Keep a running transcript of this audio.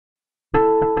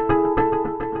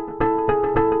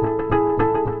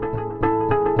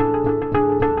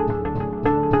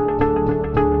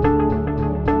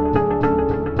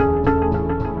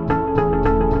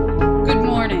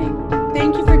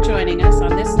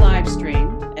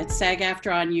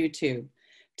SAG-AFTRA on YouTube.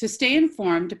 To stay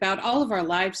informed about all of our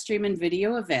live stream and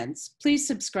video events, please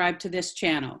subscribe to this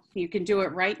channel. You can do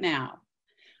it right now.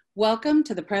 Welcome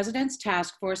to the President's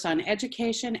Task Force on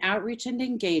Education, Outreach, and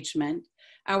Engagement,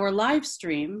 our live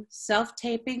stream,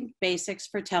 Self-Taping Basics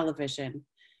for Television,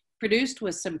 produced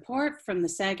with support from the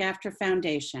SAG-AFTRA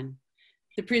Foundation.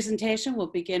 The presentation will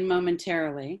begin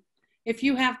momentarily. If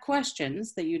you have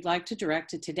questions that you'd like to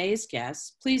direct to today's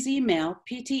guests, please email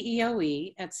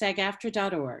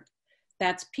PTEOE@SAGAFTRA.org.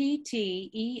 That's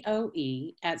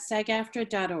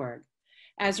PTEOE@SAGAFTRA.org.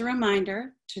 As a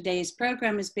reminder, today's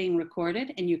program is being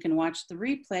recorded and you can watch the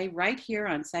replay right here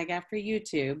on SAG-AFTRA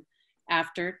YouTube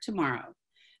after tomorrow.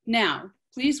 Now,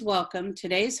 please welcome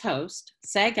today's host,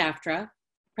 SAG-AFTRA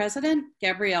President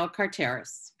Gabrielle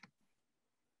Carteris.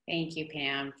 Thank you,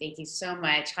 Pam. Thank you so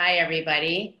much. Hi,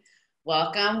 everybody.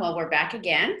 Welcome. Well, we're back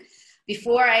again.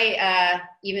 Before I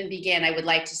even begin, I would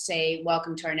like to say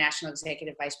welcome to our National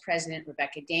Executive Vice President,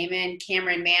 Rebecca Damon.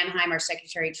 Cameron Manheim, our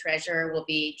Secretary Treasurer, will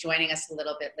be joining us a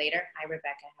little bit later. Hi,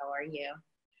 Rebecca. How are you?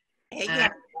 Hey,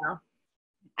 Gabrielle.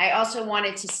 I also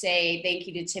wanted to say thank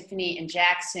you to Tiffany and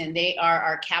Jackson. They are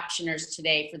our captioners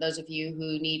today. For those of you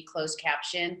who need closed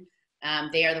caption,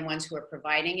 they are the ones who are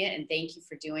providing it, and thank you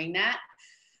for doing that.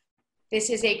 This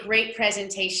is a great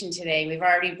presentation today. We've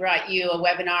already brought you a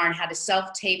webinar on how to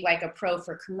self-tape like a pro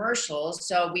for commercials.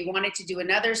 So we wanted to do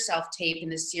another self-tape in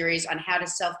this series on how to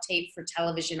self-tape for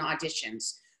television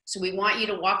auditions. So we want you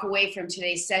to walk away from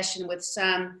today's session with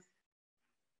some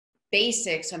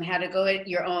basics on how to go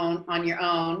on your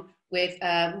own with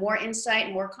more insight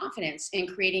and more confidence in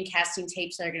creating casting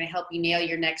tapes that are gonna help you nail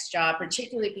your next job,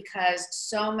 particularly because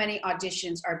so many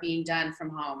auditions are being done from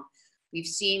home. We've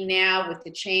seen now with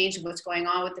the change and what's going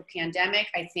on with the pandemic,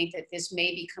 I think that this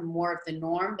may become more of the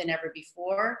norm than ever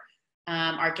before.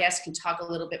 Our guest can talk a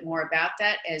little bit more about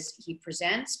that as he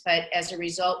presents, but as a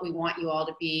result, we want you all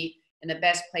to be in the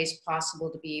best place possible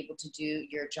to be able to do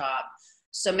your job.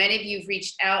 So many of you have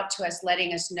reached out to us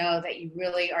letting us know that you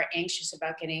really are anxious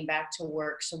about getting back to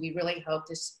work. So we really hope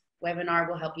this webinar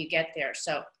will help you get there.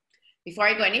 So before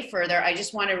I go any further, I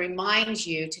just want to remind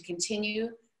you to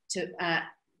continue to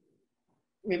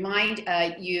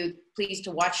you please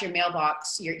to watch your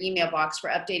mailbox, your email box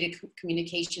for updated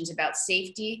communications about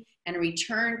safety and a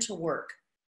return to work,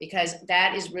 because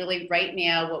that is really right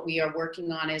now what we are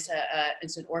working on as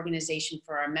an organization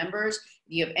for our members.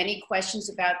 If you have any questions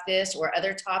about this or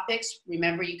other topics,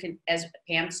 remember you can, as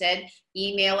Pam said,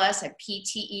 email us at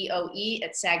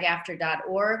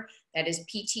PTEOE@SAGAFTRA.org. That is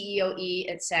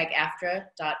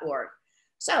PTEOE@SAGAFTRA.org.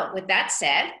 So with that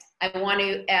said, I want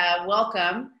to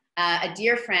welcome a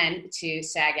dear friend to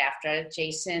SAG-AFTRA,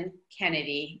 Jason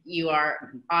Kennedy. You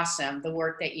are awesome, the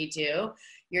work that you do.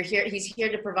 You're here, he's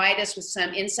here to provide us with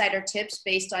some insider tips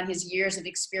based on his years of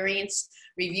experience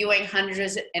reviewing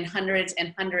hundreds and hundreds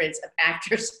and hundreds of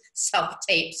actors'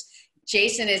 self-tapes.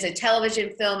 Jason is a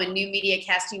television, film, and new media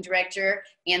casting director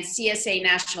and CSA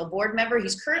National Board member.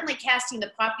 He's currently casting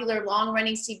the popular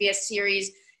long-running CBS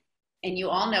series, and you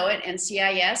all know it,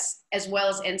 NCIS, as well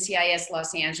as NCIS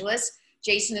Los Angeles.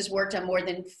 Jason has worked on more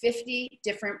than 50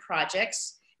 different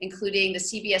projects, including the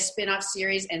CBS spinoff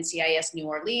series NCIS New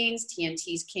Orleans,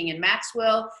 TNT's King and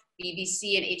Maxwell,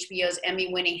 BBC and HBO's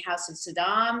Emmy-winning House of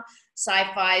Saddam,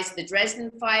 SyFy's The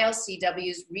Dresden Files,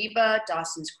 CW's Reba,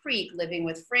 Dawson's Creek, Living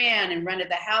with Fran and Run of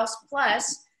the House,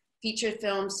 plus feature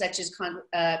films such as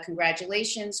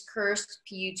Congratulations, Cursed,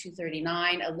 PU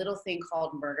 239, A Little Thing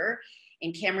Called Murder,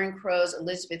 and Cameron Crowe's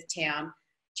Elizabethtown.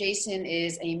 Jason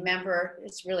is a member,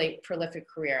 it's really a prolific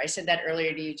career. I said that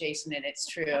earlier to you, Jason, and it's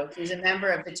true. He's a member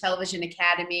of the Television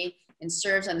Academy and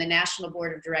serves on the National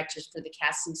Board of Directors for the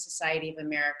Casting Society of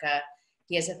America.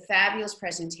 He has a fabulous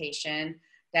presentation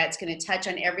that's going to touch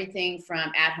on everything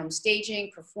from at-home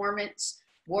staging, performance,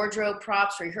 wardrobe,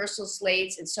 props, rehearsal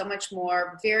slates, and so much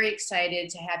more. Very excited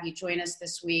to have you join us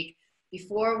this week.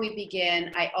 Before we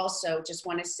begin, I also just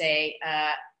want to say,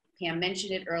 Pam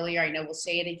mentioned it earlier, I know we'll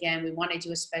say it again, we want to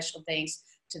do a special thanks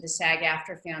to the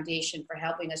SAG-AFTRA Foundation for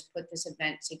helping us put this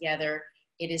event together.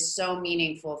 It is so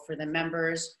meaningful for the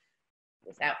members.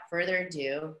 Without further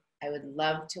ado, I would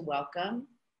love to welcome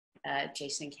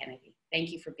Jason Kennedy.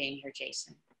 Thank you for being here,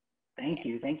 Jason. Thank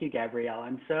you, Gabrielle.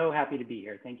 I'm so happy to be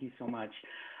here. Thank you so much.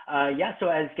 Yeah, so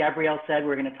as Gabrielle said,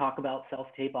 we're going to talk about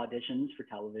self-tape auditions for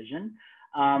television.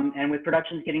 And with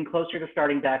productions getting closer to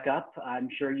starting back up, I'm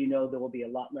sure you know there will be a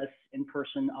lot less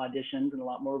in-person auditions and a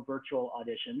lot more virtual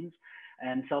auditions.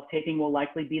 And self-taping will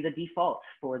likely be the default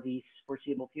for the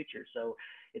foreseeable future. So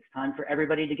it's time for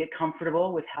everybody to get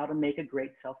comfortable with how to make a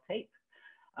great self-tape.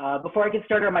 Before I get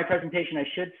started on my presentation, I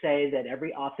should say that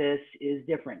every office is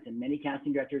different and many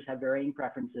casting directors have varying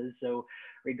preferences. So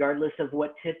regardless of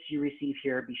what tips you receive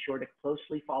here, be sure to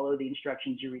closely follow the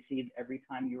instructions you received every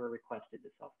time you are requested to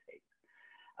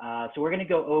self-tape. So we're going to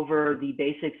go over the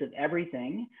basics of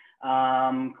everything,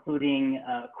 including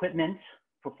equipment,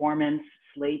 performance,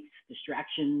 slates,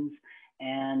 distractions,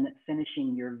 and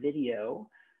finishing your video.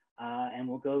 And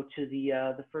we'll go to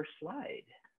the first slide.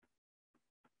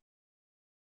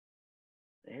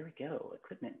 There we go,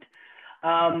 equipment.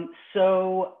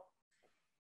 So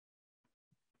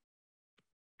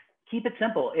keep it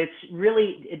simple. It's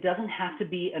really, it doesn't have to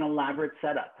be an elaborate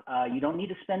setup. You don't need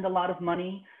to spend a lot of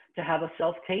money to have a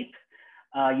self-tape.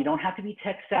 You don't have to be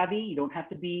tech savvy. You don't have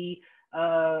to be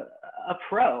a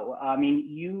pro. I mean,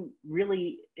 you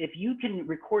really, if you can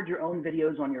record your own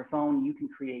videos on your phone, you can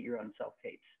create your own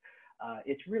self-tapes.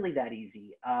 It's really that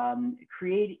easy.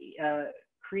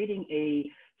 Creating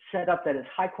a setup that is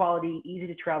high quality, easy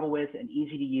to travel with, and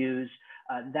easy to use,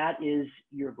 that is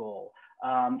your goal.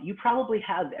 You probably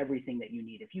have everything that you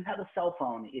need. If you have a cell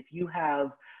phone, if you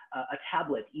have a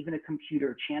tablet, even a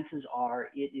computer, chances are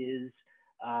it is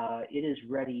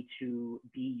ready to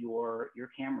be your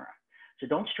camera. So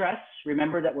don't stress.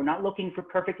 Remember that we're not looking for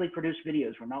perfectly produced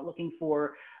videos. We're not looking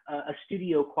for a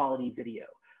studio quality video.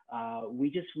 We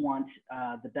just want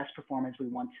the best performance. We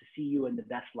want to see you in the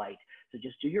best light. So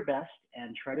just do your best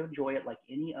and try to enjoy it like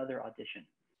any other audition.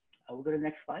 We'll go to the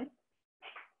next slide.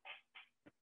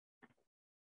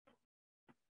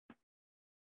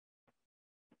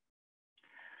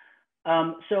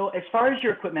 So as far as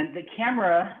your equipment, the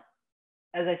camera,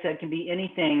 as I said, can be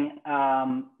anything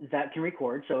that can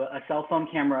record. So a cell phone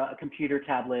camera, a computer,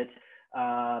 tablet,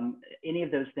 any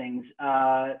of those things.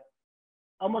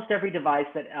 Almost every device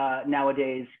that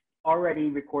nowadays already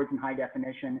records in high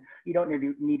definition. You don't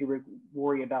need to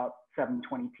worry about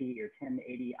 720p or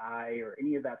 1080i or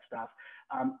any of that stuff.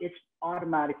 It's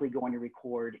automatically going to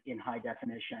record in high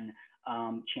definition,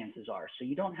 chances are. So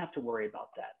you don't have to worry about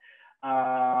that.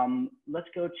 Let's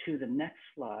go to the next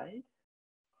slide.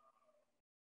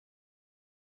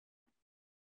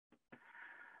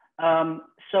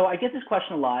 So I get this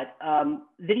question a lot.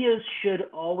 Videos should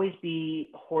always be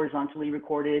horizontally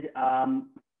recorded,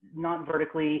 not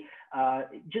vertically.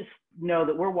 Just know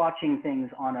that we're watching things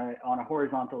on a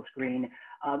horizontal screen.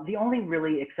 The only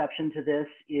really exception to this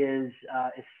is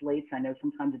slates. I know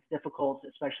sometimes it's difficult,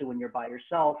 especially when you're by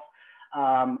yourself,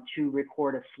 to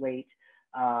record a slate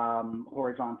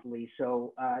horizontally.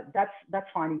 So that's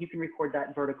fine. You can record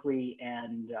that vertically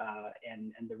and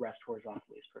the rest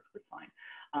horizontally is perfectly fine.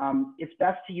 It's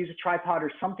best to use a tripod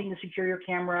or something to secure your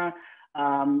camera.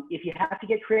 If you have to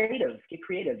get creative, get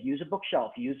creative. Use a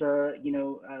bookshelf. Use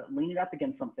lean it up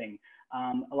against something.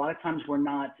 A lot of times we're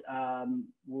not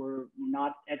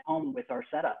at home with our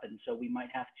setup, and so we might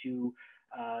have to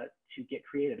get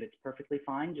creative. It's perfectly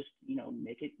fine. Just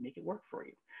make it work for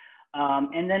you.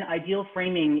 And then ideal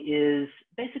framing is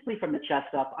basically from the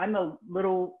chest up.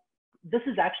 This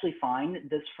is actually fine,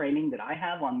 this framing that I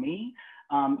have on me.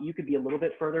 You could be a little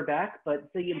bit further back, but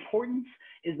the importance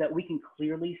is that we can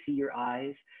clearly see your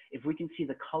eyes. If we can see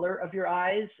the color of your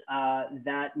eyes,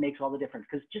 that makes all the difference.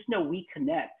 Because just know we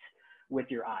connect with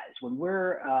your eyes. When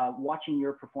we're watching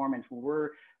your performance, when we're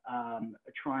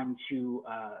trying to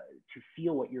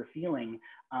feel what you're feeling,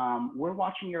 we're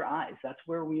watching your eyes. That's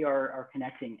where we are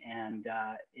connecting, and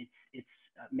it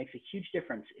makes a huge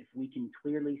difference if we can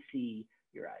clearly see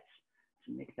your eyes.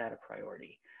 So make that a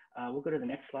priority. We'll go to the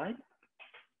next slide.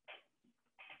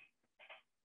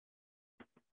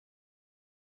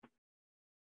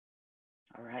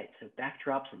 All right, so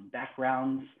backdrops and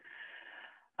backgrounds.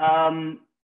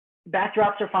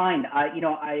 Backdrops are fine.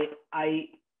 I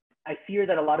fear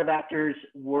that a lot of actors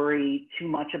worry too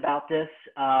much about this.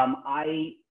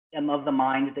 I am of the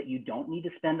mind that you don't need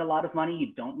to spend a lot of money. You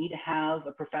don't need to have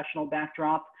a professional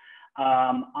backdrop.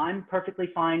 I'm perfectly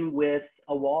fine with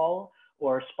a wall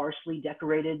or sparsely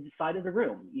decorated side of the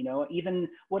room. Even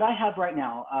what I have right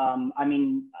now,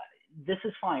 this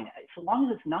is fine. So long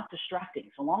as it's not distracting,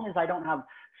 so long as I don't have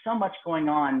so much going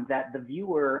on that the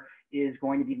viewer is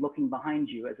going to be looking behind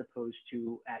you as opposed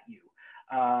to at you.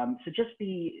 So just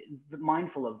be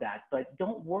mindful of that, but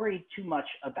don't worry too much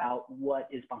about what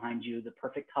is behind you, the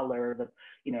perfect color,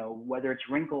 whether it's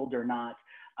wrinkled or not.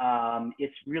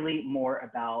 It's really more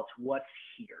about what's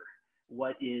here,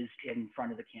 what is in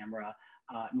front of the camera,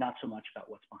 not so much about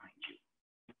what's behind you.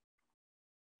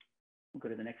 We'll go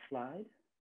to the next slide.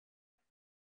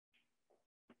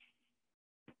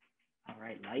 All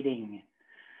right, lighting.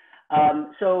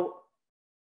 So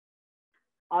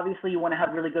obviously you want to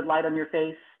have really good light on your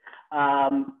face.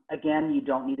 Again, you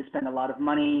don't need to spend a lot of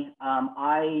money.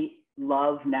 I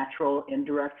love natural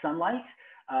indirect sunlight.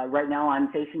 Right now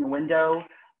I'm facing a window,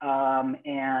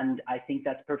 and I think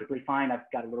that's perfectly fine. I've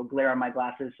got a little glare on my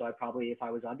glasses, so I probably, if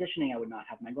I was auditioning, I would not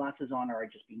have my glasses on, or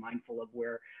I'd just be mindful of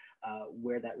where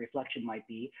that reflection might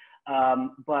be.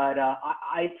 Some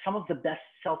of the best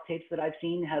self-tapes that I've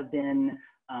seen have been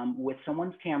with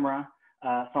someone's camera,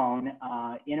 phone,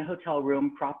 in a hotel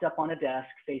room, propped up on a desk,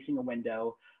 facing a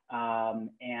window,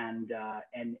 and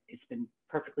it's been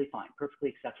perfectly fine, perfectly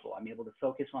acceptable. I'm able to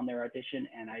focus on their audition,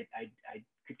 and I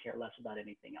could care less about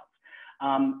anything else.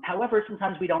 However,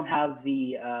 sometimes we don't have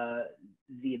the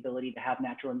ability to have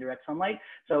natural indirect sunlight.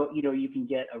 So, you know, you can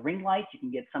get a ring light, you can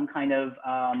get some kind of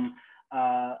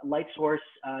light source.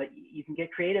 You can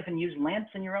get creative and use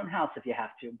lamps in your own house if you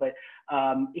have to, but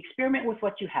experiment with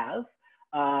what you have.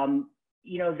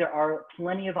 You know, there are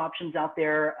plenty of options out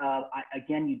there.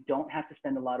 Again, you don't have to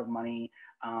spend a lot of money.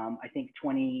 I think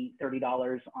 $20,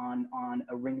 $30 on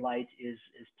a ring light is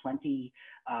plenty,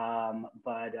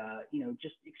 you know,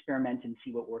 just experiment and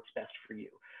see what works best for you.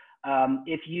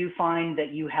 If you find that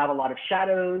you have a lot of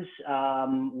shadows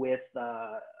with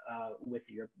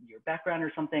your background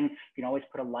or something, you can always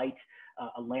put a light,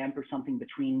 a lamp or something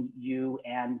between you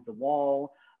and the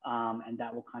wall, and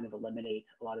that will kind of eliminate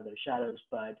a lot of those shadows,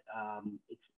 but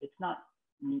it's not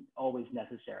always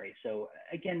necessary. So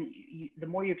again, the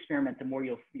more you experiment, the more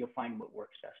you'll find what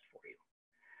works best for you.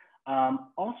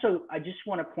 Also, I just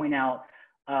want to point out,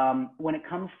 when it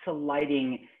comes to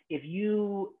lighting,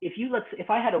 if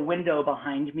I had a window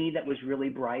behind me that was really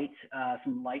bright,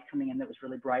 some light coming in that was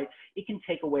really bright, it can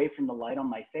take away from the light on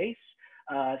my face.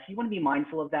 So you want to be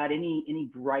mindful of that.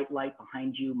 Any bright light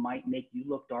behind you might make you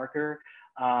look darker.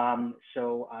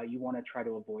 So you want to try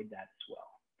to avoid that as well.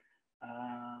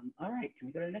 All right, can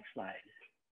we go to the next slide?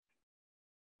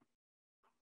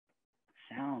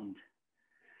 Sound.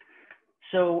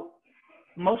 So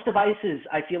most devices,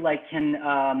 I feel like,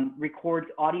 can record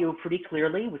audio pretty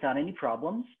clearly without any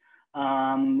problems.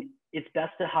 It's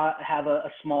best to have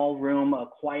a small room, a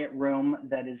quiet room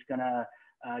that is gonna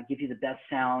give you the best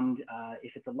sound.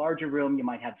 If it's a larger room, you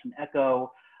might have some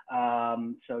echo.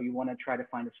 So you want to try to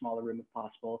find a smaller room if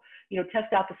possible. You know,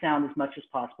 test out the sound as much as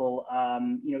possible.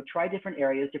 You know, try different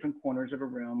areas, different corners of a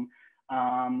room.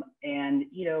 And,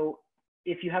 you know,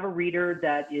 if you have a reader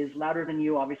that is louder than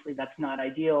you, obviously that's not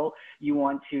ideal. You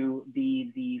want to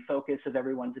be the focus of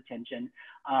everyone's attention.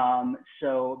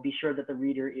 So be sure that the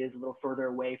reader is a little further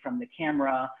away from the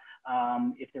camera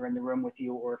if they're in the room with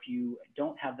you, or if you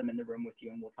don't have them in the room with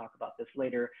you, and we'll talk about this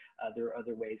later. There are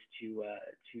other ways to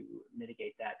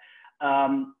mitigate that.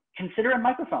 Consider a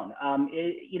microphone.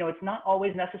 You know, it's not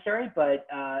always necessary, but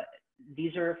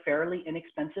these are fairly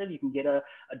inexpensive. You can get a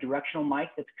directional mic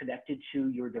that's connected to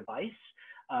your device,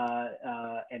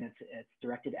 and it's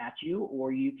directed at you,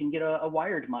 or you can get a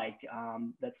wired mic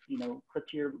that's, you know, clipped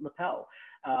to your lapel.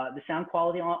 The sound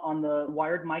quality on the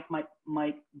wired mic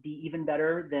might be even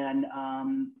better than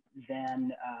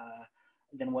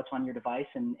what's on your device,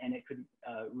 and it could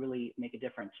really make a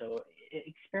difference. So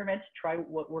experiment, try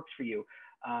what works for you.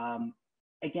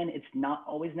 Again, it's not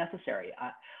always necessary.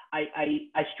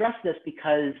 I stress this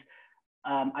because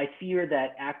I fear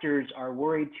that actors are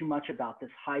worried too much about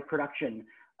this high production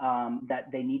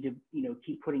that they need to, you know,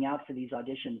 keep putting out for these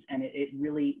auditions. And it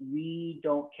really, we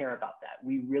don't care about that.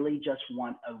 We really just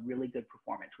want a really good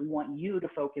performance. We want you to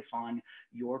focus on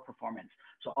your performance.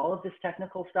 So all of this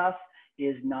technical stuff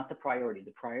is not the priority.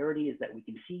 The priority is that we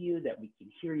can see you, that we can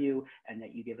hear you, and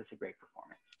that you give us a great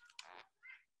performance.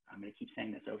 I'm going to keep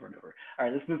saying this over and over. All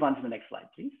right, let's move on to the next slide,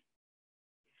 please.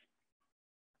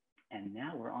 And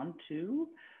now we're on to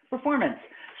performance.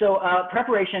 So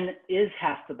preparation is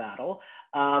half the battle.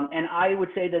 And I would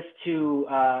say this to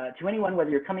anyone, whether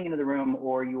you're coming into the room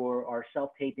or you are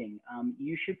self-taping,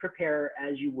 you should prepare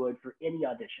as you would for any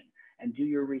audition and do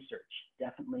your research.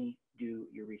 Definitely do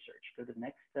your research. Go to the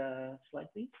next slide,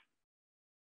 please.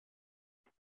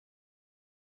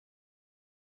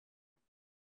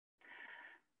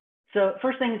 So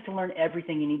first thing is to learn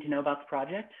everything you need to know about the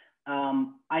project.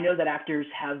 I know that actors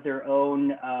have their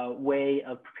own way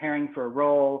of preparing for a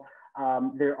role.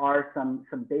 There are some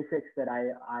basics that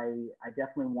I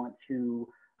definitely want to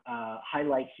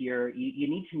highlight here. You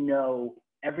need to know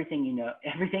everything you know,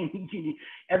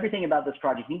 everything about this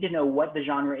project. You need to know what the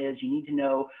genre is. You need to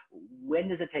know when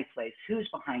does it take place, who's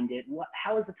behind it,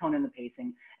 how is the tone and the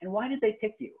pacing, and why did they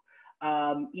pick you?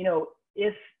 You know,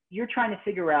 if you're trying to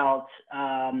figure out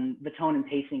the tone and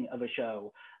pacing of a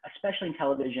show, especially in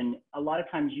television, a lot of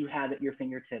times you have at your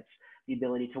fingertips the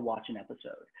ability to watch an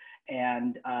episode.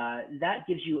 And that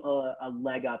gives you a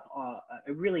leg up.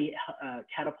 It really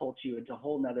catapults you into a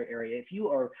whole nother area. If you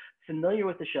are familiar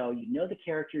with the show, you know the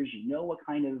characters, you know what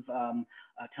kind of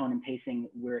tone and pacing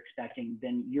we're expecting,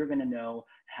 then you're going to know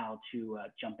how to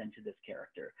jump into this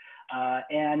character.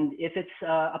 And if it's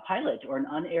a pilot or an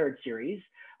unaired series,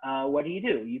 what do?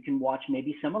 You can watch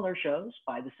maybe similar shows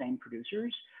by the same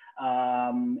producers.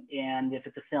 And if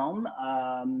it's a film,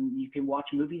 you can watch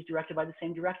movies directed by the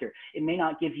same director. It may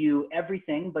not give you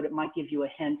everything, but it might give you a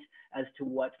hint as to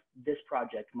what this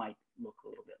project might look a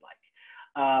little bit like.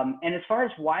 And as far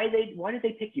as why did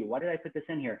they pick you? Why did I put this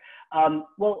in here?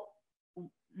 Well,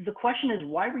 the question is,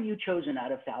 why were you chosen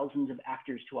out of thousands of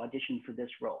actors to audition for this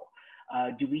role?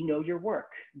 Do we know your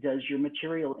work? Does your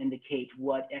material indicate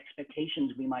what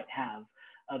expectations we might have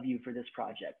of you for this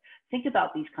project? Think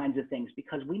about these kinds of things,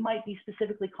 because we might be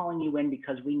specifically calling you in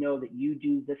because we know that you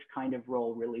do this kind of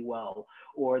role really well,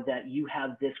 or that you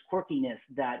have this quirkiness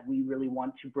that we really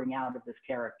want to bring out of this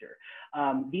character.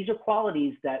 These are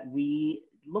qualities that we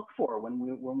look for when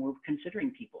we're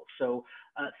considering people. So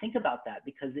think about that,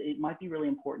 because it might be really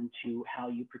important to how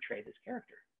you portray this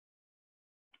character.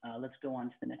 Let's go on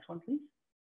to the next one, please.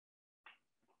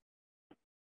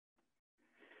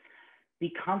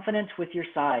 Be confident with your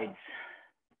sides.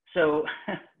 So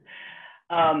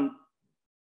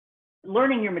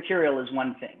learning your material is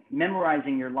one thing.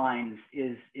 Memorizing your lines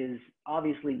is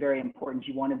obviously very important.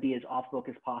 You want to be as off-book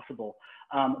as possible.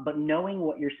 But knowing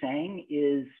what you're saying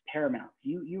is paramount.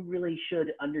 You really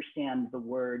should understand the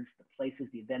words, the places,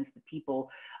 the events, the people.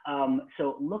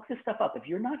 So look this stuff up. If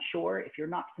you're not sure, if you're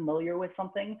not familiar with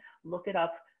something, look it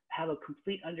up. Have a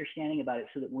complete understanding about it,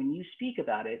 so that when you speak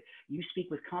about it, you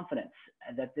speak with confidence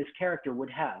that this character would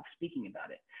have speaking about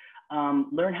it.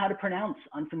 Learn how to pronounce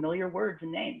unfamiliar words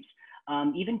and names,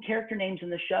 even character names in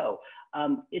the show.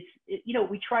 You know,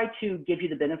 we try to give you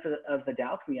the benefit of the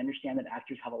doubt. We understand that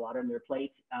actors have a lot on their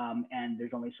plate, and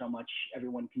there's only so much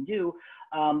everyone can do.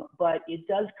 But it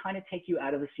does kind of take you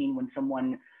out of the scene when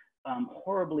someone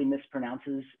horribly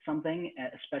mispronounces something,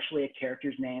 especially a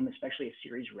character's name, especially a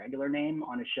series regular name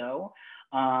on a show.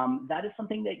 That is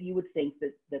something that you would think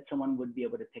that someone would be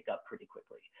able to pick up pretty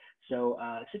quickly. So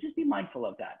just be mindful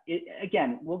of that.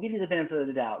 Again, we'll give you the benefit of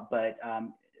the doubt, but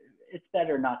it's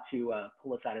better not to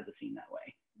pull us out of the scene that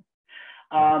way.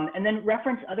 And then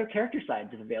reference other character sides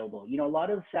if available. You know, a lot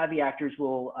of savvy actors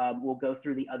will go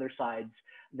through the other sides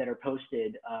that are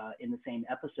posted in the same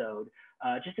episode,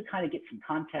 just to kind of get some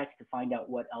context, to find out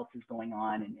what else is going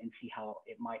on, and see how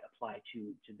it might apply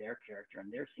to their character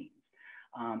and their scenes.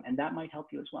 And that might help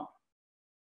you as well.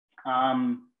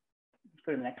 Let's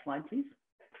go to the next slide, please.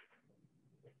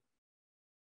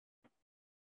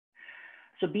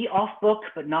 So be off book,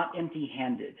 but not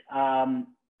empty-handed.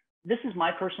 This is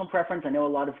my personal preference. I know a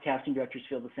lot of casting directors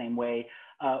feel the same way.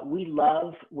 We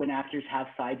love when actors have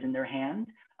sides in their hand,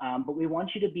 but we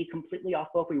want you to be completely off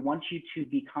book. We want you to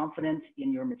be confident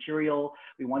in your material.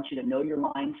 We want you to know your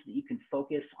lines so that you can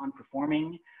focus on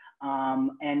performing.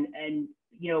 And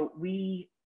you know, we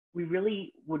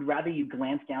really would rather you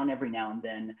glance down every now and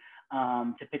then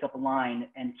to pick up a line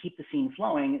and keep the scene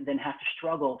flowing than have to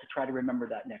struggle to try to remember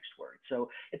that next word. So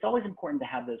it's always important to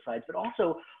have those sides, but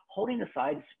also holding the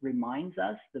sides reminds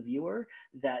us, the viewer,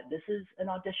 that this is an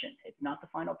audition. It's not the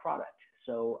final product.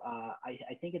 So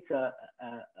I think it's a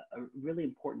really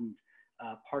important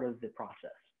part of the process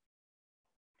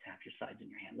to have your sides in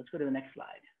your hand. Let's go to the next slide.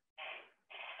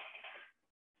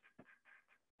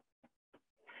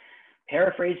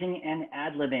 Paraphrasing and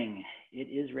ad-libbing, it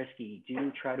is risky.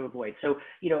 Do try to avoid. So,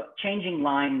 you know, changing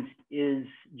lines is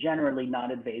generally not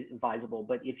advisable,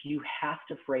 but if you have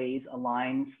to phrase a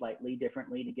line slightly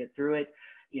differently to get through it,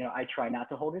 you know, I try not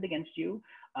to hold it against you.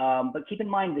 But keep in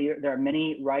mind, there are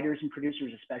many writers and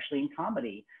producers, especially in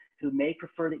comedy, who may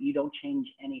prefer that you don't change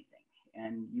anything.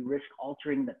 And you risk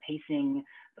altering the pacing,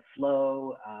 the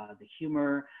flow, the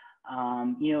humor.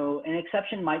 You know, an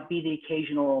exception might be the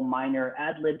occasional minor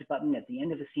ad-libbed button at the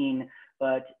end of a scene,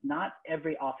 but not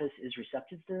every office is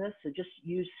receptive to this. So just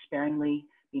use sparingly,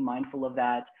 be mindful of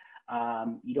that.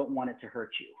 You don't want it to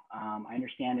hurt you. I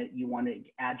understand that you want to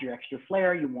add your extra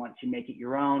flair, you want to make it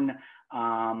your own,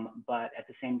 but at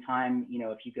the same time, you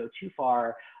know, if you go too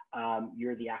far,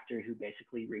 you're the actor who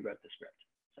basically rewrote the script.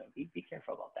 So be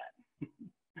careful about that.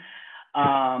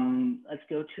 Let's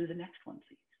go to the next one,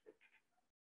 please.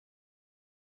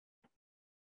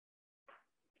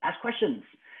 Ask questions.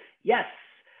 Yes.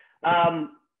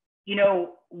 You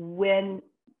know, when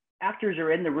actors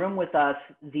are in the room with us,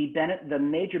 the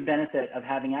major benefit of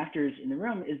having actors in the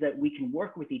room is that we can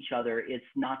work with each other. It's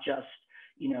not just,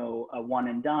 a one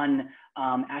and done.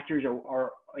 Actors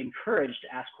are encouraged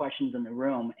to ask questions in the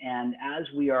room. And as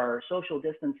we are social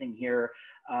distancing here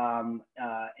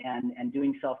and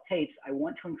doing self-tapes, I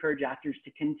want to encourage actors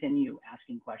to continue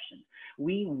asking questions.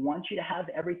 We want you to have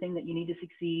everything that you need to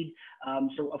succeed.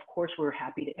 So of course, we're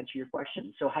happy to answer your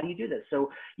questions. So how do you do this?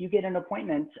 So you get an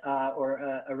appointment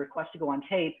or a request to go on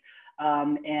tape.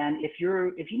 And if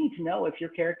you need to know if your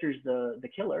character's the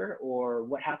killer, or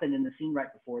what happened in the scene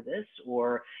right before this,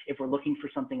 or if we're looking for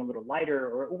something a little lighter,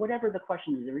 or whatever the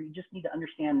question is, or you just need to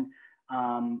understand,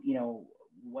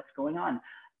 what's going on,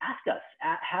 ask us.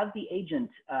 Have the agent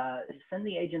send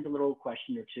the agent a little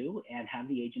question or two, and have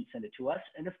the agent send it to us.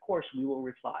 And of course, we will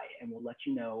reply, and we'll let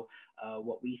you know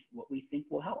what we think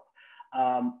will help.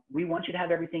 We want you to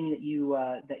have everything that you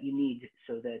need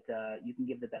so that you can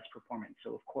give the best performance.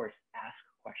 So of course, ask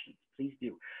questions, please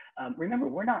do. Remember,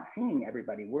 we're not seeing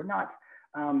everybody. We're not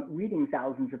reading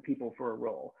thousands of people for a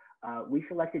role. We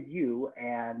selected you,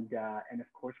 and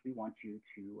of course, we want you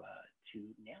to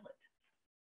nail it.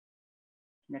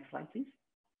 Next slide, please.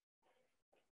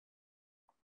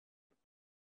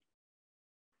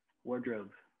 Wardrobe.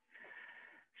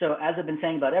 So as I've been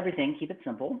saying about everything, keep it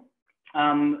simple.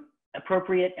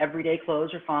 Appropriate everyday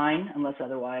clothes are fine unless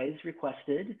otherwise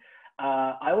requested.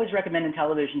 I always recommend in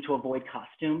television to avoid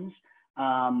costumes.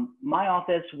 My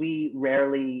office, we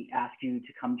rarely ask you to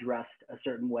come dressed a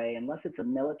certain way unless it's a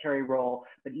military role,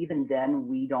 but even then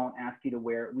we don't ask you to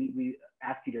wear, we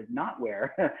ask you to not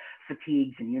wear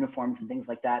fatigues and uniforms and things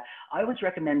like that. I always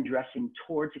recommend dressing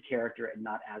towards a character and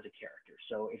not as a character.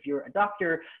 So if you're a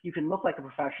doctor, you can look like a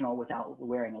professional without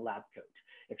wearing a lab coat.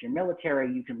 If you're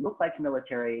military, you can look like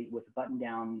military with a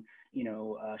button-down,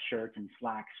 shirt and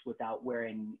slacks without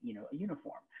wearing, a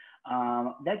uniform.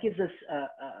 That gives us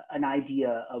an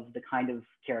idea of the kind of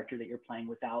character that you're playing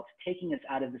without taking us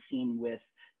out of the scene with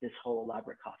this whole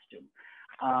elaborate costume.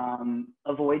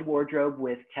 Avoid wardrobe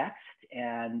with text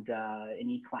and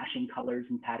any clashing colors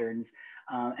and patterns.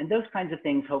 And those kinds of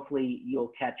things, hopefully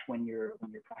you'll catch when you're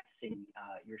practicing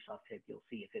your self-tape. You'll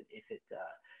see if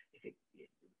it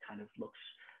kind of looks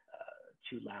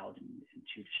too loud and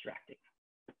too distracting.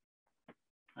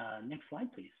 Next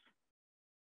slide, please.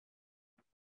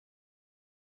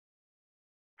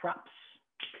 Props.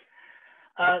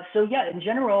 So yeah, in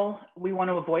general, we want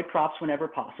to avoid props whenever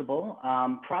possible.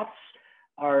 Props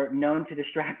are known to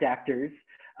distract actors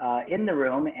in the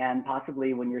room and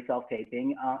possibly when you're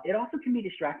self-taping. It also can be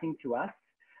distracting to us.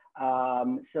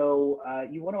 So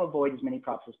you want to avoid as many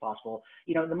props as possible.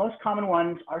 The most common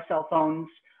ones are cell phones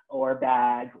or a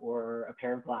bag or a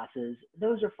pair of glasses.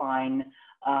 Those are fine.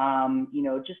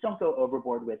 Just don't go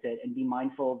overboard with it, and be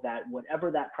mindful that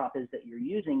whatever that prop is that you're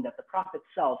using, that the prop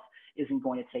itself isn't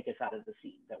going to take us out of the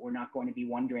scene, that we're not going to be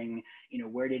wondering,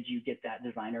 where did you get that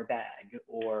designer bag,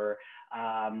 or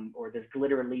this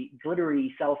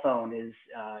glittery cell phone is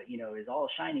all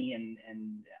shiny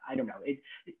and I don't know.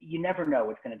 You never know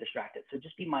what's going to distract it. So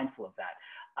just be mindful of that.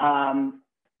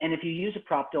 And if you use a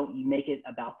prop, don't make it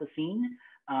about the scene.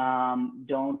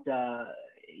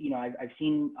 I've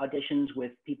seen auditions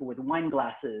with people with wine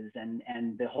glasses,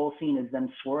 and the whole scene is them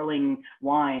swirling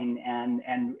wine, and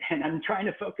I'm trying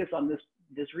to focus on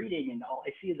this reading, and all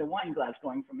I see is a wine glass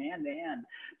going from hand to hand.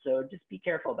 So just be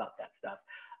careful about that stuff.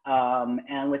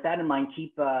 And with that in mind,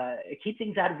 keep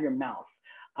things out of your mouth.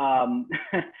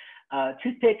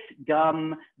 Toothpicks,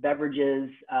 gum, beverages,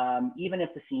 even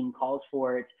if the scene calls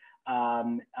for it,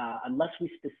 unless we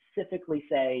specifically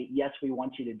say, yes, we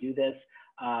want you to do this,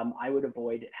 I would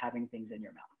avoid having things in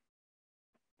your mouth.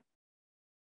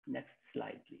 Next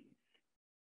slide, please.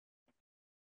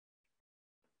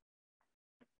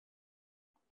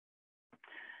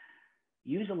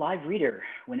 Use a live reader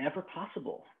whenever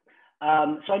possible.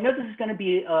 So I know this is going to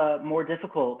be more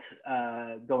difficult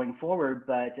going forward,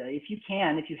 but if you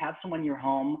have someone in your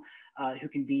home who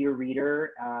can be your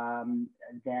reader,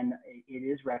 then it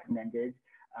is recommended.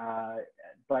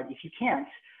 But if you can't,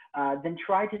 then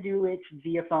try to do it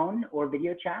via phone or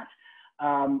video chat.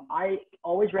 I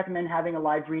always recommend having a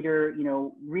live reader.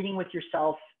 Reading with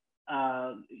yourself,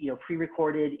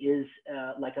 pre-recorded is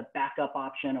like a backup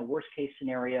option, a worst case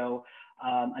scenario.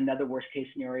 Another worst case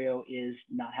scenario is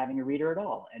not having a reader at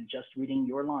all and just reading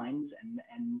your lines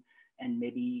and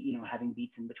maybe having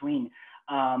beats in between.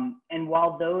 And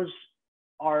while those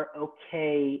are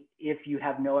okay if you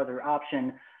have no other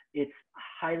option, it's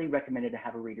highly recommended to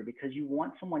have a reader because you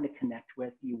want someone to connect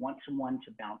with, you want someone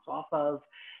to bounce off of,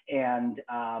 and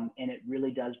it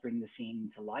really does bring the scene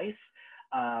to life.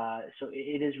 So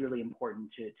it is really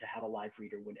important to have a live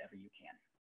reader whenever you can.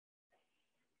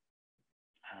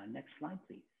 Next slide,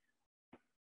 please.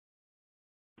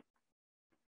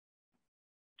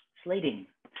 Slating.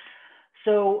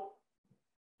 So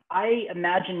I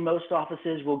imagine most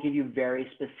offices will give you very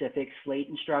specific slate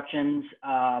instructions.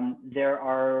 There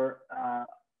are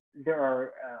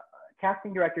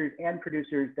casting directors and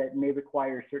producers that may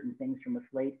require certain things from a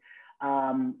slate.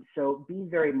 So be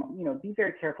very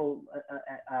careful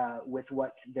with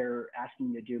what they're asking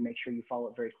you to do. Make sure you follow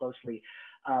it very closely.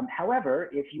 However,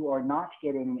 if you are not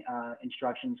getting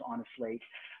instructions on a slate,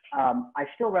 I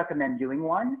still recommend doing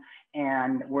one,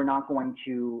 and we're not going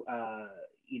to,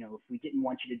 if we didn't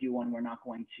want you to do one, we're not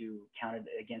going to count it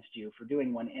against you for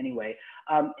doing one anyway.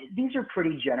 These are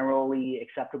pretty generally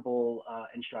acceptable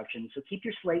instructions. So keep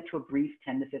your slate to a brief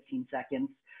 10 to 15 seconds.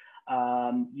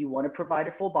 You want to provide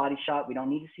a full body shot. We don't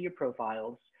need to see your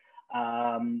profiles.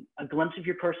 A glimpse of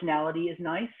your personality is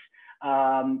nice.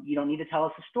 You don't need to tell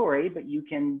us a story, but you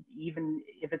can, even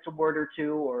if it's a word or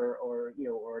two, or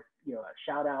a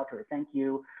shout out or a thank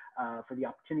you for the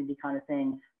opportunity kind of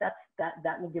thing.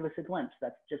 That will give us a glimpse.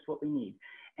 That's just what we need.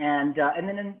 And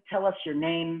then tell us your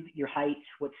name, your height,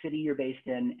 what city you're based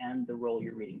in, and the role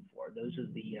you're reading for. Those are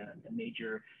the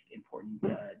major important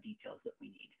details that we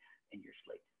need in your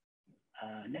slate.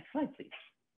 Next slide, please.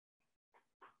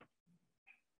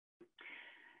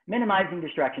 Minimizing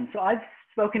distractions. So I've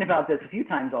spoken about this a few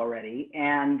times already,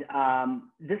 and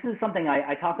this is something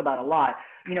I talk about a lot.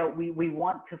 We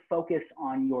want to focus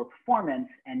on your performance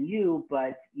and you,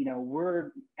 but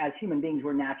we're, as human beings,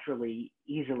 we're naturally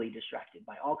easily distracted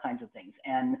by all kinds of things,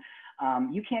 and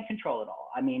you can't control it all.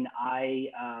 I mean,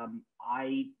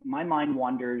 my mind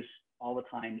wanders all the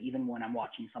time, even when I'm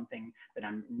watching something that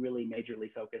I'm really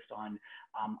majorly focused on.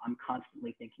 I'm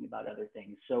constantly thinking about other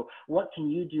things. So what can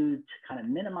you do to kind of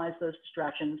minimize those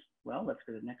distractions? Well, let's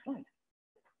go to the next slide.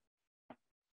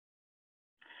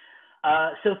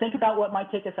 So think about what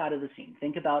might take us out of the scene.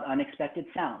 Think about unexpected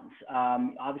sounds.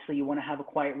 Obviously, you want to have a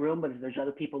quiet room, but if there's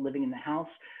other people living in the house,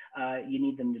 you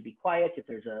need them to be quiet. If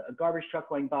there's a garbage truck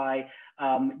going by,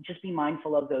 just be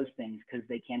mindful of those things because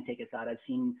they can take us out. I've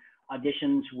seen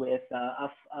auditions with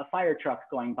a fire truck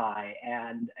going by,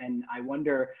 and I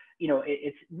wonder,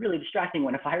 it's really distracting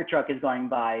when a fire truck is going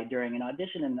by during an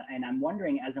audition, and I'm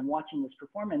wondering, as I'm watching this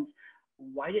performance,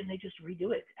 why didn't they just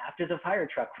redo it after the fire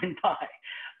truck went by?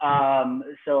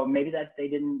 So maybe that they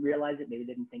didn't realize it, maybe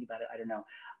they didn't think about it, I don't know.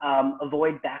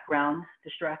 Avoid background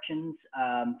distractions,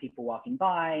 people walking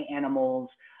by, animals,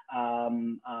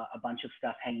 a bunch of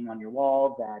stuff hanging on your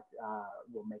wall that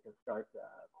will make us start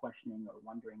questioning or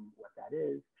wondering what that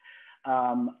is.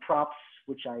 Props,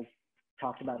 which I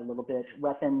talked about a little bit.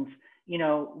 Weapons,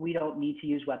 we don't need to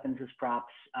use weapons as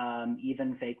props,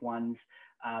 even fake ones.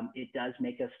 It does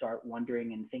make us start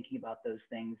wondering and thinking about those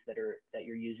things that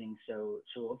you're using, so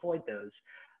avoid those.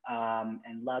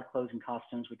 And loud clothes and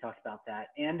costumes, we talked about that.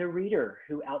 And a reader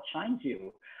who outshines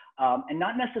you. And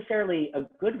not necessarily a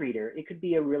good reader, it could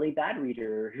be a really bad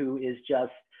reader who is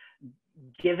just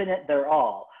giving it their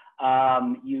all.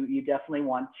 You definitely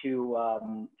want to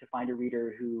find a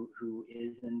reader who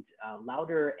isn't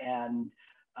louder and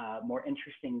more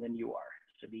interesting than you are.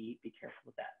 So be careful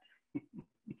with that.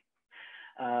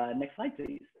 Next slide,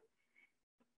 please.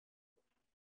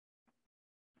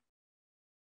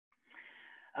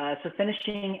 So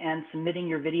finishing and submitting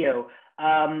your video.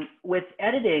 With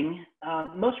editing,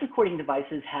 most recording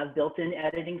devices have built-in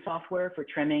editing software for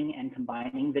trimming and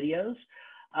combining videos.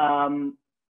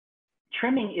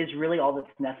 Trimming is really all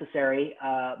that's necessary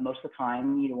most of the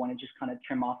time. You don't want to just kind of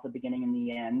trim off the beginning and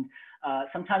the end.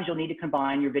 Sometimes you'll need to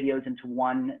combine your videos into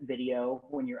one video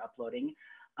when you're uploading.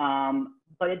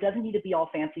 But it doesn't need to be all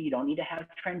fancy. You don't need to have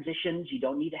transitions. You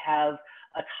don't need to have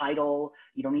a title.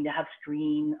 You don't need to have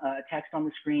text on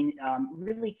the screen.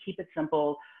 Really keep it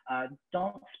simple.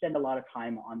 Don't spend a lot of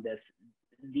time on this.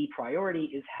 The priority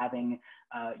is having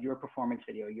your performance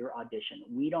video, your audition.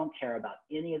 We don't care about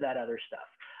any of that other stuff.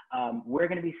 We're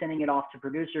going to be sending it off to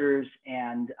producers,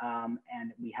 and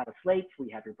we have a slate, we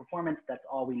have your performance, that's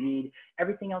all we need.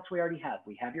 Everything else we already have.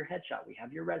 We have your headshot, we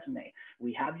have your resume,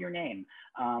 we have your name.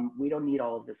 We don't need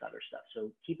all of this other stuff. So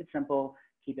keep it simple,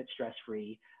 keep it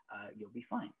stress-free, you'll be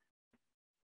fine.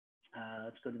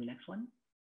 Let's go to the next one.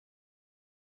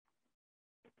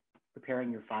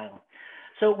 Preparing your file.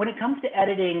 So when it comes to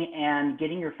editing and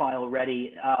getting your file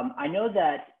ready, I know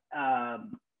that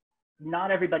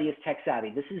not everybody is tech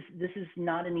savvy. This is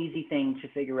not an easy thing to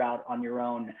figure out on your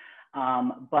own.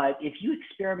 But if you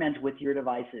experiment with your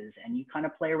devices and you kind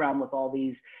of play around with all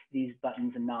these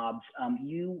buttons and knobs,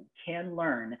 you can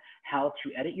learn how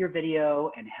to edit your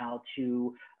video and how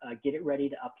to get it ready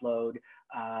to upload.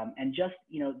 And just,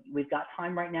 we've got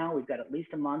time right now. We've got at least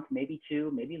a month, maybe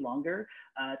two, maybe longer,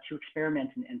 to experiment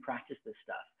and practice this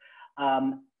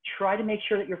stuff. try to make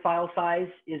sure that your file size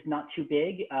is not too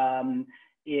big.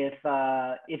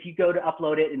 If you go to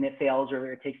upload it and it fails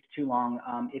or it takes too long,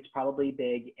 it's probably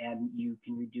big and you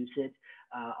can reduce it.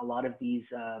 A lot of these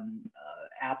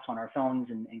apps on our phones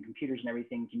and computers and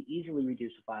everything can easily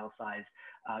reduce the file size.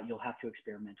 You'll have to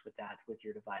experiment with that with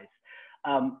your device.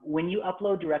 When you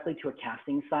upload directly to a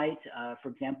casting site, for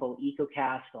example,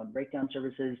 EcoCast on breakdown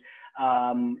services,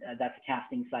 that's a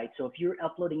casting site. So if you're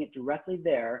uploading it directly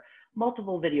there,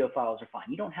 multiple video files are fine.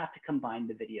 You don't have to combine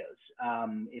the videos.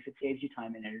 If it saves you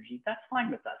time and energy, that's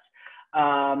fine with us.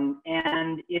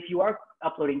 And if you are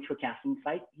uploading to a casting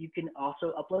site, you can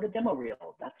also upload a demo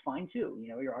reel. That's fine too. You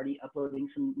know, you're already uploading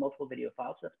some multiple video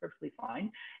files, so that's perfectly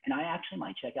fine. And I actually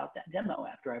might check out that demo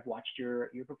after I've watched your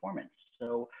performance.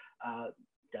 So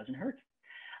doesn't hurt.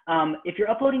 If you're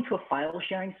uploading to a file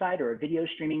sharing site or a video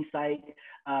streaming site,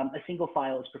 a single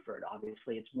file is preferred.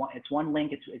 Obviously, it's one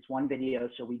link, it's one video,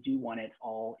 so we do want it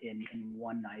all in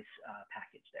one nice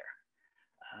package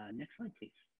there. Next slide,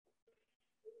 please.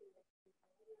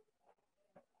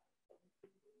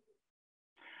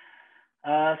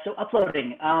 So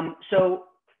uploading. So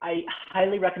I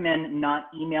highly recommend not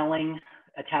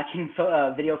attaching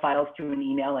video files to an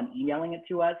email and emailing it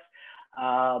to us.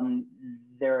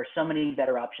 There are so many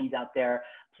better options out there.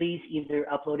 Please either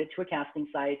upload it to a casting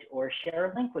site or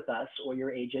share a link with us or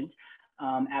your agent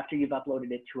after you've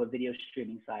uploaded it to a video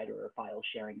streaming site or a file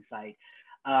sharing site.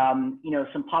 You know,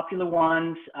 some popular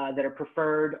ones that are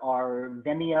preferred are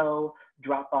Vimeo,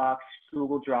 Dropbox,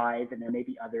 Google Drive, and there may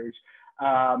be others.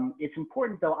 It's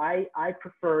important though, I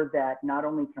prefer that not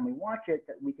only can we watch it,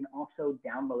 that we can also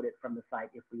download it from the site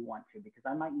if we want to, because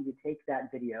I might need to take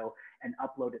that video and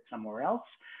upload it somewhere else.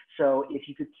 So if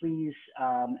you could please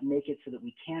make it so that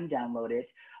we can download it.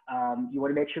 You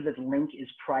want to make sure that the link is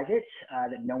private,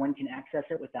 that no one can access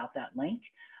it without that link.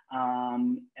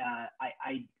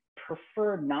 I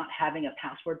prefer not having a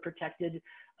password protected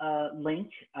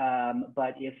link,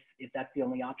 but if that's the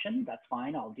only option, that's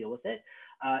fine, I'll deal with it.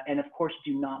 And of course,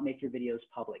 do not make your videos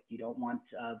public. You don't want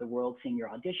the world seeing your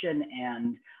audition,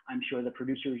 and I'm sure the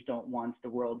producers don't want the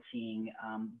world seeing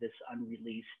this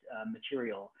unreleased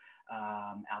material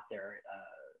out there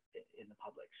in the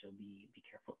public, so be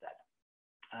careful of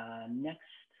that. Next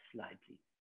slide, please.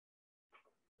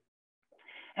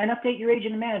 And update your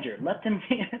agent and manager. Let them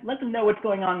know what's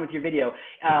going on with your video.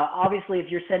 Obviously,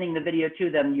 if you're sending the video to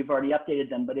them, you've already updated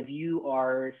them. But if you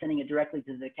are sending it directly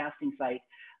to the casting site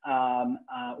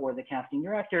or the casting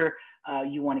director,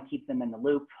 you want to keep them in the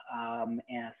loop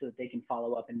and so that they can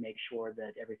follow up and make sure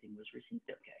that everything was received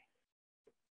okay.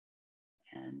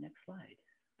 And next slide.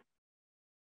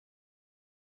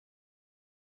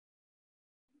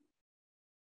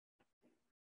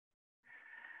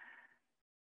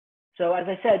 So as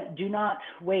I said, do not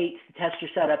wait to test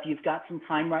your setup. You've got some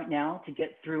time right now to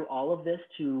get through all of this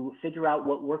to figure out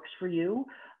what works for you.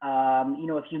 You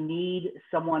know, if you need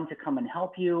someone to come and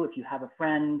help you, if you have a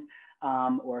friend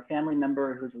or a family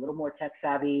member who's a little more tech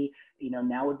savvy, you know,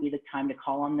 now would be the time to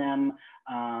call on them,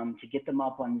 to get them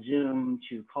up on Zoom,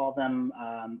 to call them,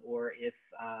 or if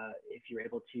you're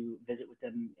able to visit with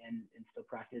them and still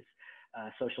practice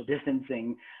social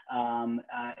distancing,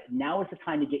 now is the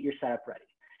time to get your setup ready.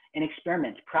 And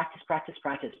experiment, practice, practice,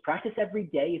 practice. Practice every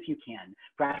day if you can.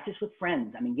 Practice with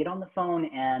friends. I mean, get on the phone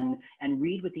and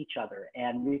read with each other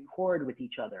and record with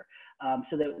each other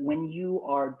so that when you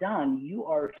are done, you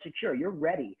are secure, you're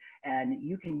ready, and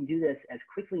you can do this as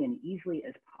quickly and easily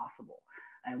as possible.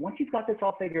 And once you've got this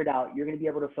all figured out, you're going to be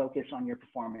able to focus on your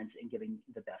performance and giving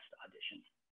the best audition.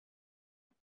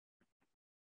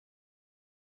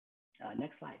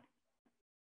 Next slide.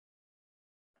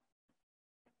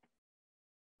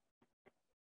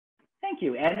 Thank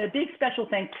you, and a big special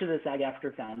thanks to the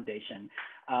SAG-AFTRA Foundation.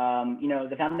 You know,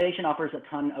 the foundation offers a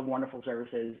ton of wonderful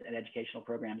services and educational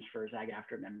programs for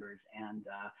SAG-AFTRA members, and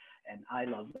I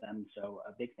love them. So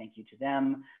a big thank you to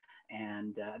them,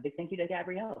 and a big thank you to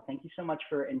Gabrielle. Thank you so much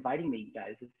for inviting me,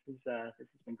 guys. This has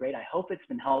been great. I hope it's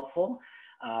been helpful,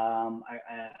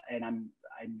 and I'm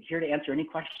here to answer any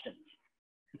questions.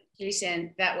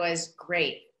 Jason, that was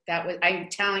great. I'm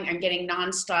getting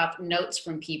nonstop notes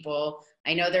from people.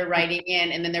 I know they're writing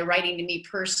in, and then they're writing to me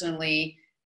personally.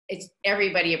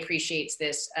 Everybody appreciates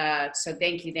this. So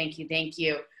thank you, thank you, thank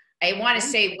you. I want to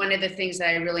say one of the things that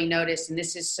I really noticed, and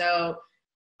this is so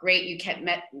great, you kept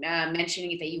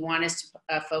mentioning that you want us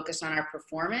to focus on our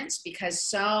performance, because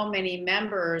so many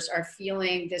members are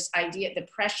feeling this idea, the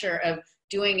pressure of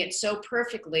doing it so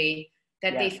perfectly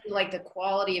that they feel like the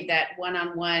quality of that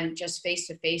one-on-one, just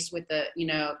face-to-face with the, you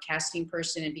know, casting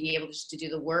person and being able just to do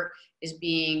the work is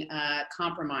being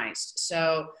compromised.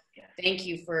 So Thank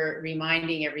you for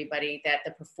reminding everybody that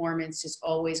the performance is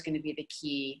always going to be the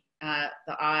key,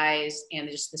 the eyes and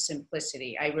just the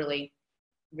simplicity. I really,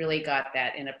 really got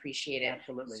that and appreciate it.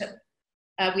 Absolutely. So,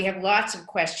 we have lots of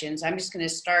questions. I'm just going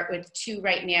to start with 2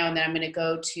 right now, and then I'm going to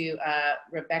go to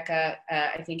Rebecca,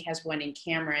 I think has one in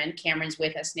Cameron. Cameron's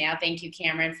with us now. Thank you,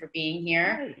 Cameron, for being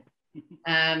here.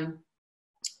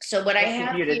 So what I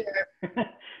have here,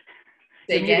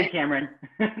 say again. Muted, Cameron.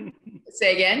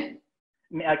 Say again.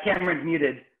 Cameron's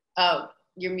muted. Oh,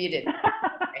 you're muted.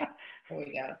 Okay. There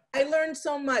we go. I learned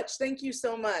so much. Thank you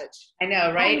so much. I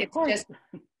know, right? Oh, It's just,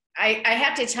 I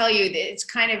have to tell you that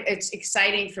it's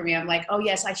exciting for me. I'm like, oh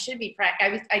yes, I should be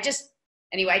I just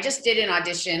did an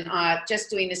audition, just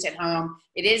doing this at home.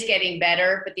 It is getting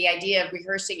better, but the idea of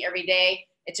rehearsing every day,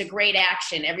 it's a great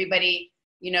action. Everybody,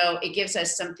 you know, it gives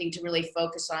us something to really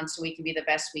focus on so we can be the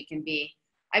best we can be.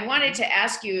 I wanted to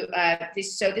ask you,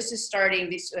 this is starting,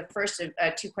 these first of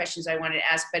 2 questions I wanted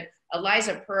to ask, but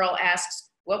Eliza Pearl asks,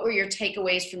 what were your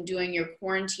takeaways from doing your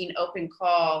quarantine open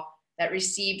call that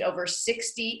received over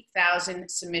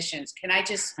 60,000 submissions? Can I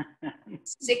just,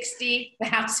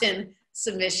 60,000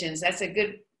 submissions, that's a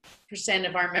good %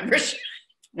 of our membership.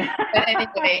 But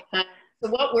anyway, so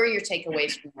what were your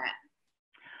takeaways from that?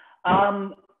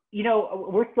 You know,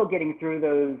 we're still getting through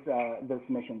those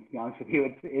submissions, to be honest with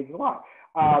you. It's a lot.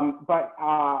 But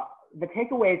the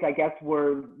takeaways, I guess,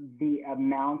 were the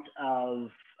amount of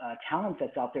talent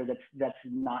that's out there that's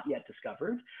not yet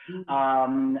discovered.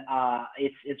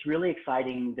 It's really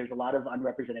exciting. There's a lot of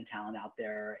unrepresented talent out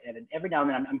there, and every now and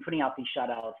then I'm putting out these shout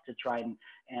outs to try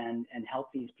and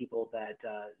help these people that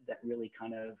really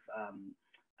kind of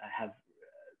have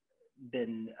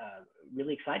been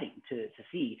really exciting to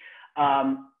see.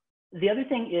 The other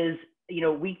thing is, you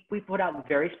know, we put out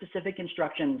very specific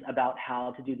instructions about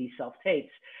how to do these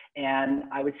self-tapes, and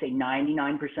I would say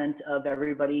 99% of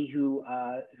everybody who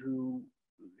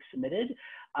submitted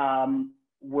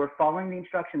were following the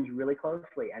instructions really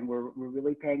closely, and we're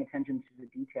really paying attention to the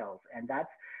details, and that's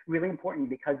really important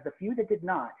because the few that did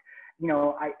not, you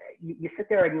know, you sit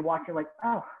there and you watch it like,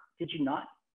 oh, did you not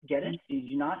get it? Did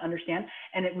you not understand?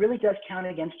 And it really does count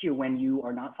against you when you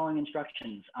are not following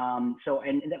instructions. And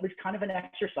that was kind of an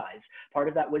exercise. Part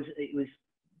of that was, it was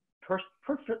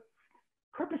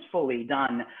purposefully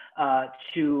done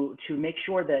to make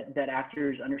sure that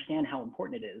actors understand how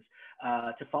important it is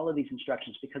to follow these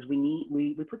instructions, because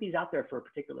we put these out there for a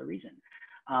particular reason.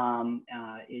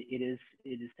 It is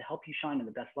to help you shine in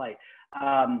the best light.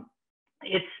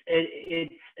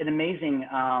 It's an amazing,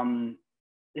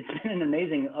 it's been an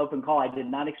amazing open call. I did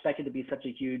not expect it to be such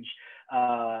a huge,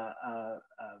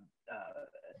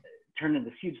 turn into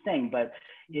this huge thing, but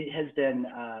it has been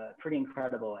pretty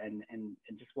incredible and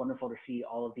just wonderful to see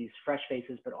all of these fresh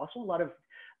faces, but also a lot of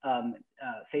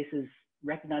faces,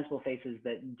 recognizable faces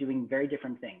that doing very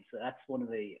different things. So that's one of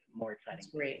the more exciting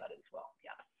things about it as well.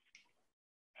 Yeah.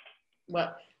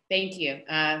 Well, thank you.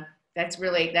 That's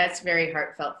very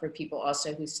heartfelt for people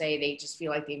also who say they just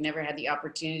feel like they've never had the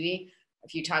opportunity.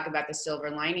 If you talk about the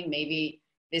silver lining, maybe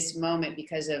this moment,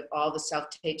 because of all the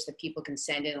self-tapes that people can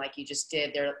send in, like you just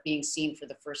did, they're being seen for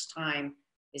the first time,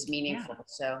 is meaningful. Yeah.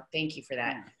 So thank you for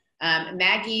that. Yeah.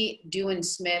 Maggie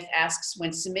Dewan-Smith asks,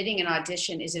 when submitting an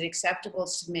audition, is it acceptable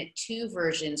to submit 2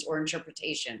 versions or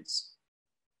interpretations?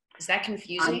 Is that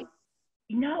confusing?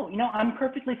 No, I'm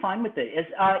perfectly fine with it.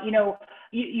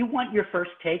 You want your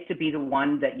first take to be the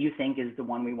one that you think is the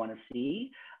one we want to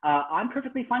see. I'm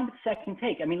perfectly fine with the second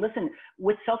take. I mean, listen,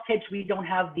 with self-tapes, we don't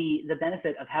have the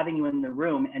benefit of having you in the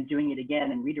room and doing it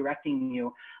again and redirecting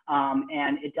you.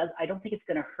 And I don't think it's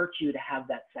going to hurt you to have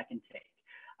that second take.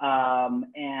 I'm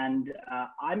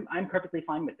perfectly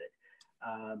fine with it.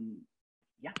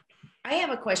 Yeah. I have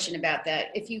a question about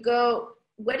that.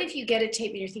 What if you get a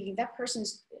tape and you're thinking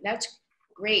that's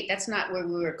great, that's not where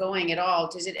we were going at all.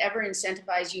 Does it ever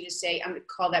incentivize you to say, I'm going to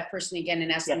call that person again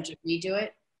and ask them to redo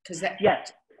it?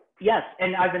 Yes,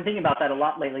 and I've been thinking about that a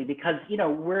lot lately because,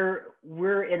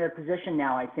 we're in a position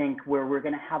now, I think, where we're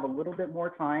going to have a little bit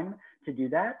more time to do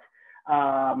that.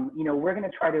 We're going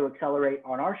to try to accelerate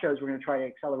on our shows. We're going to try to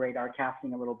accelerate our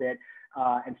casting a little bit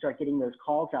and start getting those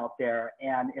calls out there.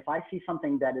 And if I see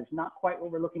something that is not quite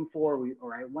what we're looking for,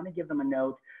 or I want to give them a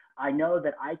note, I know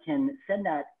that I can send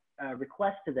that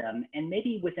request to them, and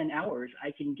maybe within hours I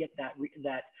can get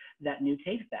that new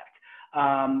tape back.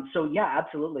 So yeah,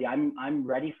 absolutely. I'm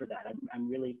ready for that. I'm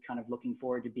really kind of looking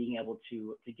forward to being able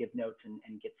to give notes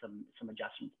and get some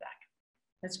adjustments back.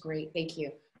 That's great. Thank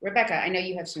you. Rebecca, I know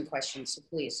you have some questions, so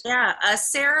please. Yeah,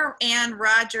 Sarah Ann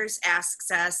Rogers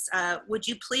asks us, would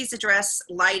you please address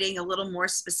lighting a little more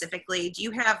specifically? Do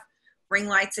you have ring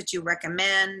lights that you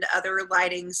recommend, other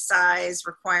lighting size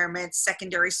requirements,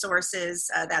 secondary sources,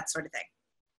 that sort of thing?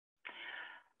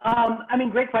 I mean,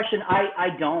 great question. I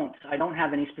don't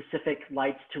have any specific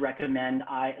lights to recommend.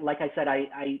 Like I said,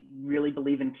 I really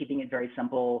believe in keeping it very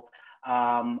simple.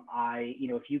 You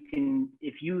know,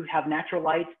 if you have natural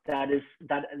light, that is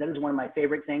one of my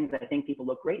favorite things. I think people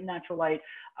look great in natural light,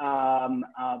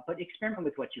 but experiment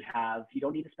with what you have. You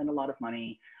don't need to spend a lot of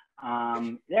money.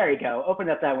 There you go. Open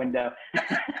up that window.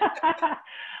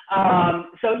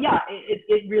 So yeah,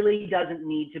 it really doesn't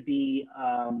need to be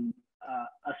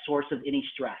a source of any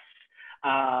stress.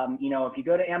 You know, if you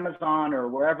go to Amazon or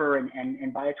wherever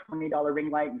and buy a $20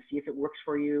 ring light and see if it works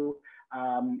for you,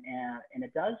 and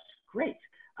it does, great.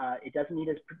 It doesn't need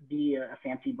to be a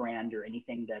fancy brand or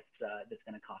anything that's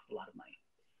going to cost a lot of money.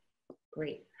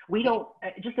 Great. We don't,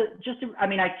 I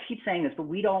mean, I keep saying this, but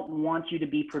we don't want you to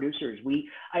be producers.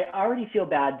 I already feel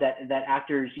bad that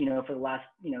actors, you know, for the last,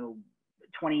 you know,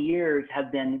 20 years have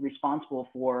been responsible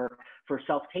for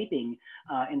self-taping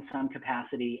in some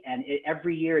capacity, and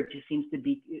every year it just seems to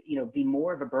be, you know, be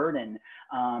more of a burden,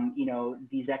 you know,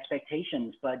 these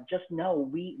expectations. But just know,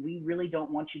 we really don't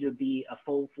want you to be a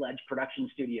full-fledged production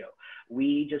studio.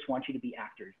 We just want you to be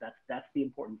actors. That's the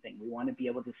important thing. We want to be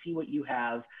able to see what you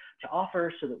have to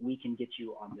offer so that we can get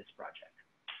you on this project.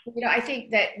 You know, I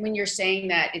think that when you're saying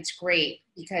that, it's great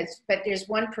but there's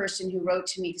one person who wrote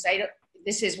to me, because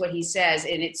this is what he says,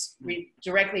 and it's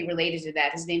directly related to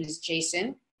that. His name is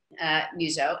Jason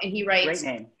Muzo, and he writes,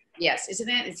 great name. Yes, isn't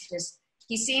it? It's just,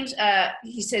 he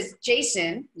says,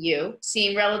 Jason, you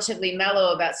seem relatively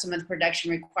mellow about some of the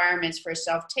production requirements for a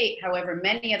self-tape. However,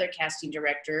 many other casting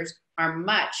directors are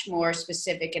much more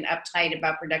specific and uptight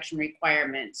about production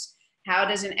requirements. How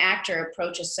does an actor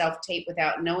approach a self-tape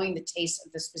without knowing the taste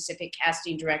of the specific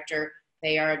casting director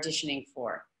they are auditioning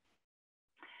for?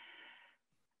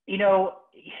 You know,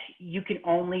 you can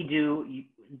only do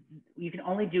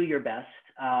your best.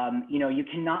 You know, you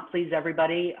cannot please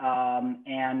everybody,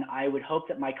 and I would hope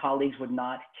that my colleagues would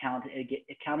not count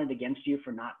it against you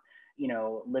for not, you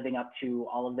know, living up to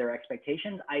all of their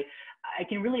expectations. I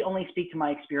can really only speak to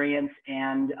my experience,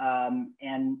 and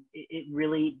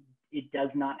it does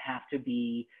not have to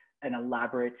be an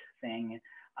elaborate thing.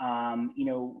 You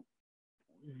know,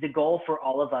 the goal for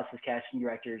all of us as casting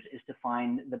directors is to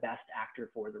find the best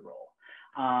actor for the role.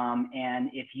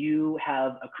 And if you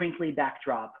have a crinkly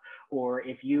backdrop, or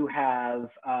if you have,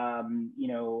 you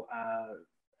know,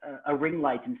 a ring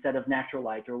light instead of natural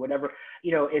light, or whatever,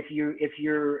 you know, if you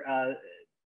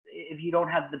don't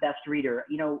have the best reader,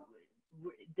 you know,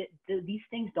 these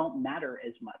things don't matter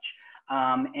as much.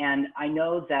 And I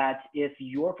know that if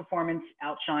your performance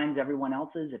outshines everyone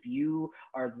else's, if you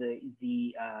are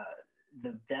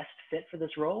the best fit for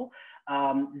this role,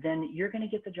 then you're going to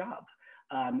get the job.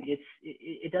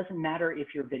 It doesn't matter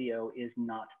if your video is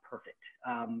not perfect.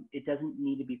 It doesn't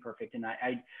need to be perfect. And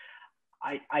I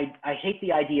hate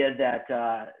the idea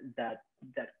that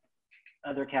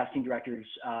other casting directors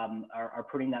are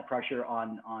putting that pressure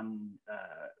on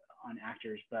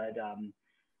actors. But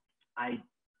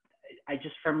I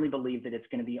just firmly believe that it's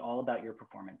going to be all about your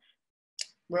performance.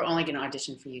 We're only going to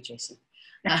audition for you, Jason.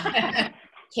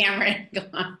 Cameron, go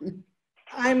on.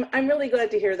 I'm really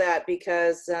glad to hear that,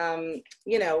 because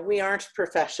you know, we aren't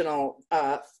professional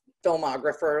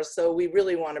filmographers, so we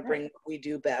really want to bring what we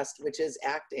do best, which is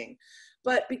acting.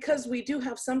 But because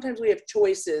sometimes we have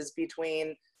choices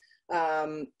between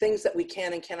things that we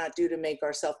can and cannot do to make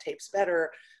our self-tapes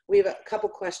better, we have a couple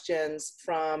questions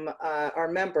from our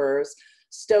members.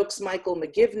 Stokes Michael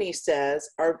McGivney says,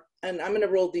 and I'm going to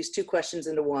roll these two questions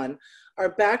into one.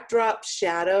 Are backdrop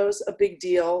shadows a big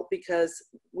deal? Because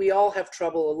we all have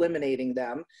trouble eliminating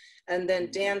them. And then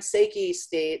Dan Saki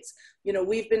states, you know,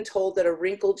 we've been told that a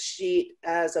wrinkled sheet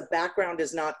as a background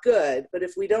is not good, but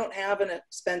if we don't have an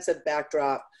expensive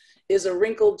backdrop, is a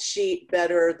wrinkled sheet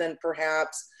better than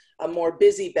perhaps a more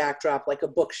busy backdrop like a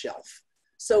bookshelf?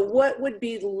 So what would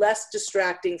be less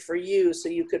distracting for you so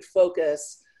you could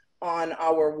focus on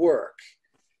our work?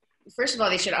 First of all,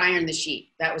 they should iron the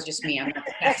sheet. That was just me. I'm not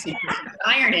the casting person.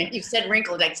 Iron it. You've said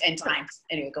wrinkled like 10 times.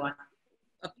 Anyway, go on.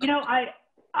 You know, I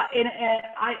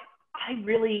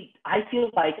feel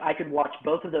like I could watch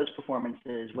both of those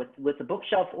performances with the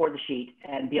bookshelf or the sheet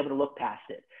and be able to look past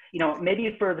it. You know,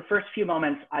 maybe for the first few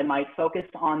moments, I might focus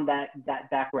on that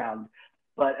background,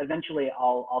 but eventually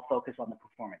I'll focus on the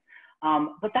performance.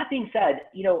 But that being said,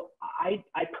 you know, I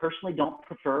personally don't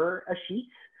prefer a sheet.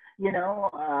 You know,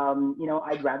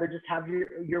 I'd rather just have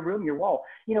your room, your wall.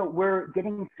 You know, we're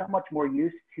getting so much more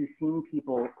used to seeing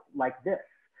people like this.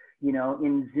 you know,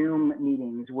 in Zoom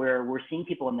meetings where we're seeing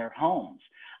people in their homes.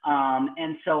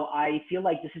 And so I feel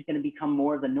like this is going to become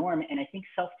more of the norm. And I think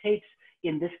self-tapes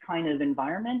in this kind of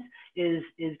environment is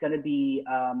going to be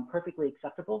perfectly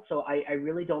acceptable. So I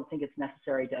really don't think it's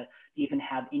necessary to even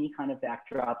have any kind of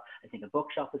backdrop. I think a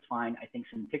bookshelf is fine. I think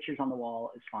some pictures on the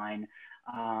wall is fine.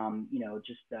 You know,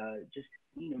 just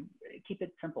you know, keep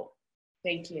it simple.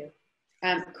 Thank you.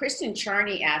 Kristen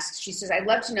Charney asks, she says, I'd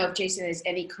love to know if Jason has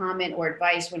any comment or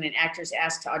advice when an actor is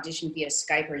asked to audition via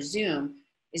Skype or Zoom.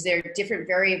 Is there a different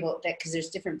variable that, because there's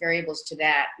different variables to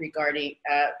that regarding,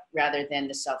 rather than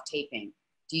the self-taping.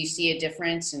 Do you see a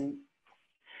difference? And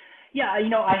yeah, you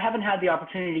know, I haven't had the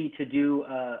opportunity to do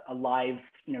a live,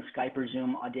 you know, Skype or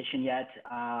Zoom audition yet.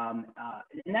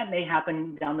 And that may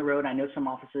happen down the road. I know some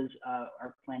offices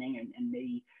are planning and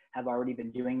may have already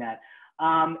been doing that.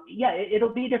 Yeah,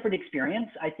 it'll be a different experience.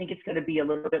 I think it's going to be a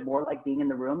little bit more like being in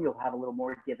the room. You'll have a little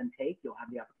more give and take. You'll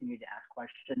have the opportunity to ask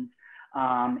questions.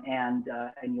 And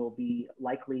you'll be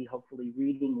likely, hopefully,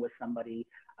 reading with somebody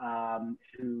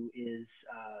who is,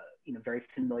 you know, very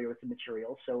familiar with the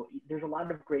material. So there's a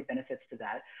lot of great benefits to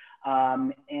that.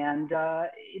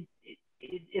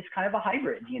 It's kind of a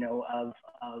hybrid, you know,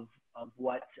 of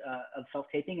what of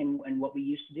self-taping and what we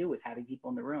used to do with having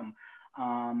people in the room.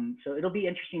 So it'll be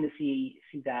interesting to see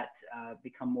that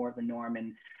become more of the norm.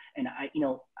 And I, you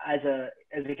know, as a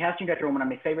casting director, one of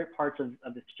my favorite parts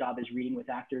of this job is reading with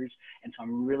actors. And so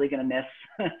I'm really going to miss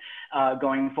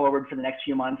going forward for the next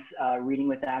few months, reading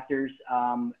with actors.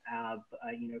 You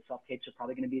know, self-tapes are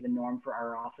probably going to be the norm for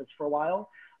our office for a while.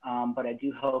 But I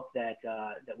do hope that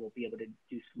we'll be able to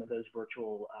do some of those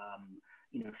virtual,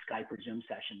 you know, Skype or Zoom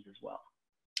sessions as well.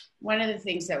 one of the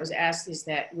things that was asked is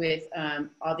that with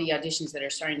all the auditions that are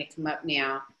starting to come up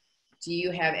now, do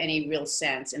you have any real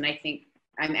sense? And I think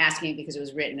I'm asking because it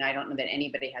was written, I don't know that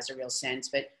anybody has a real sense,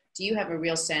 but do you have a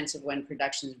real sense of when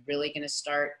production is really going to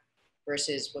start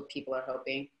versus what people are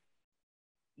hoping?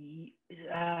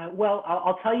 Well,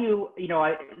 I'll tell you, you know,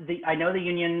 I know the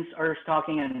unions are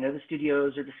talking and I know the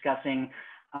studios are discussing.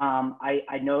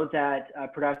 I know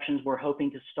that productions were hoping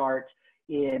to start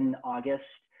in August.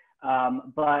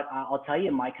 But I'll tell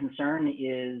you, my concern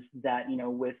is that, you know,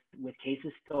 with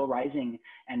cases still rising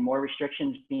and more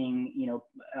restrictions being, you know,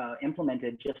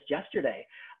 implemented just yesterday,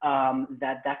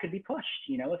 that could be pushed.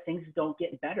 You know, if things don't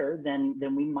get better,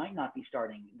 then we might not be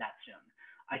starting that soon.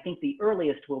 I think the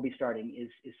earliest we'll be starting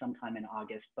is sometime in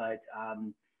August, but,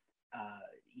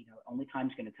 you know, only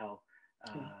time's going to tell.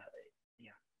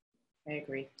 Yeah. I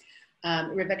agree.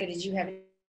 Rebecca, did you have any?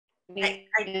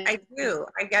 I do.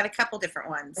 I got a couple different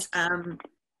ones.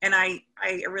 And I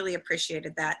really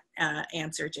appreciated that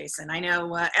answer, Jason. I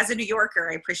know as a New Yorker,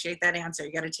 I appreciate that answer.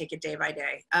 You got to take it day by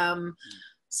day.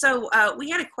 So we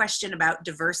had a question about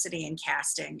diversity in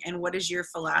casting and what is your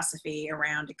philosophy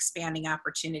around expanding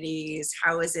opportunities?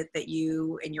 How is it that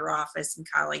you and your office and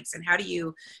colleagues, and how do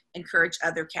you encourage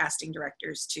other casting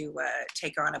directors to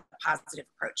take on a positive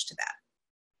approach to that?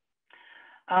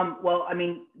 Well, I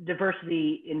mean,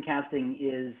 diversity in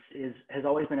casting has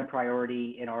always been a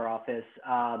priority in our office.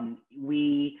 I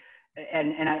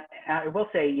will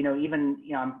say, you know, even,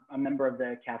 you know, I'm a member of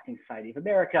the Casting Society of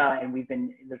America, and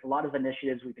there's a lot of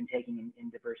initiatives we've been taking in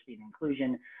diversity and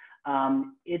inclusion.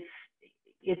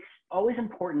 It's always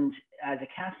important as a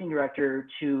casting director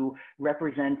to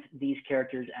represent these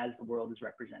characters as the world is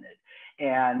represented.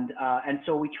 And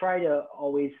so we try to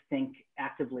always think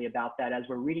actively about that as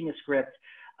we're reading a script.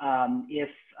 If,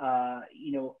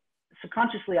 you know,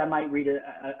 subconsciously I might read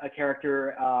a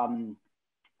character,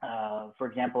 for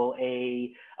example,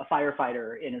 a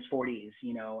firefighter in his 40s,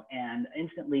 you know, and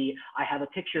instantly I have a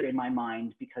picture in my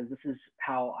mind because this is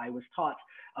how I was taught.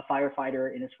 A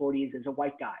firefighter in his 40s is a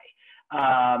white guy.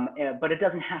 But it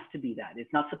doesn't have to be that.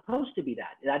 It's not supposed to be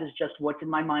that. That is just what's in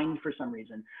my mind for some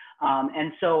reason.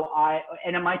 And so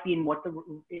it might be in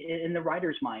the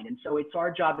writer's mind. And so it's our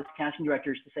job as casting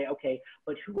directors to say, okay,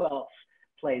 but who else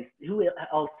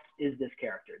is this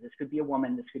character? This could be a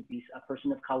woman, this could be a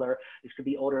person of color, this could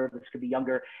be older, this could be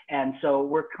younger. And so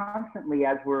we're constantly,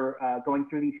 as we're going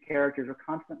through these characters, we're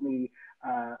constantly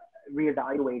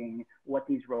reevaluating what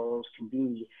these roles can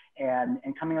be and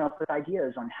coming up with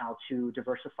ideas on how to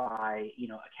diversify, you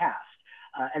know, a cast.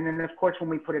 And then of course, when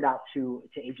we put it out to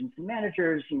agents and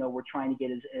managers, you know, we're trying to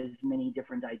get as many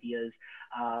different ideas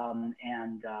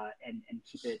and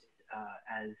keep it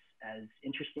as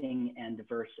interesting and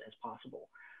diverse as possible.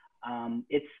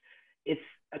 It's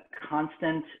a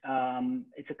constant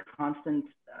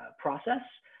process.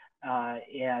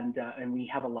 And we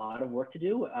have a lot of work to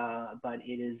do, but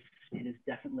it is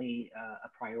definitely a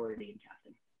priority in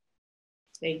casting.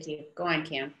 Thank you. Go on,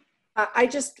 Cam. I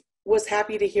just was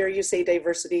happy to hear you say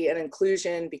diversity and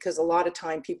inclusion, because a lot of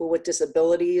time people with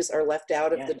disabilities are left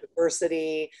out of Yes. the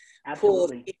diversity Absolutely.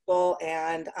 pool of people.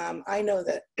 And I know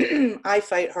that I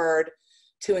fight hard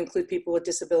to include people with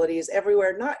disabilities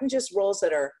everywhere, not in just roles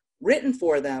that are written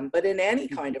for them, but in any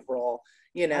kind of role.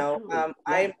 You know, Yeah.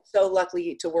 I'm so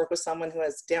lucky to work with someone who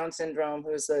has Down syndrome,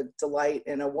 who's a delight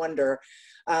and a wonder.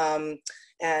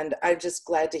 And I'm just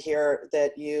glad to hear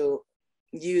that you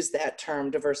use that term,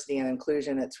 diversity and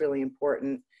inclusion. It's really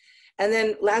important. And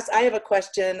then last, I have a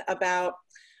question about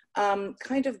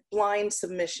kind of blind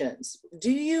submissions.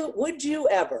 Would you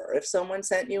ever, if someone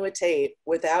sent you a tape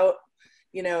without,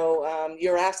 you know,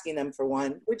 you're asking them for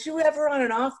one, would you ever on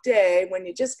an off day when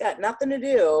you just got nothing to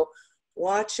do,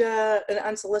 watch an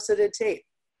unsolicited tape?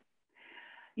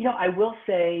 You know, I will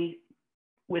say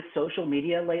with social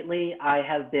media lately, I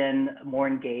have been more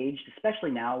engaged,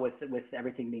 especially now with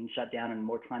everything being shut down and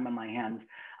more time on my hands.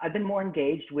 I've been more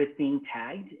engaged with being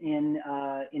tagged in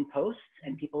posts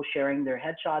and people sharing their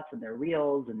headshots and their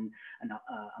reels and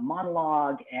a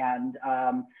monologue and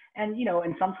you know,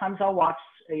 and sometimes I'll watch.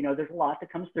 You know, there's a lot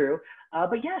that comes through,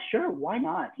 but yeah, sure, why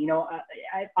not? You know,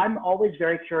 I'm always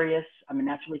very curious. I'm a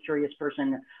naturally curious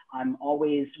person. I'm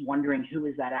always wondering who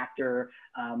is that actor.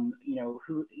 You know,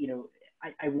 who, you know.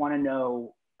 I want to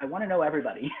know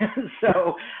everybody.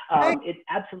 So it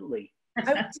absolutely.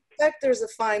 I would suspect there's a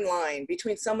fine line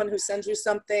between someone who sends you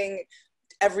something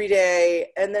every day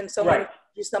and then someone who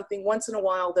sends you something once in a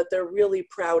while that they're really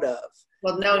proud of.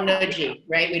 Well, no nudgy,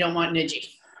 right? We don't want nudgy.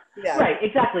 Yeah. Right,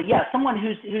 exactly. Yeah, someone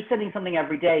who's sending something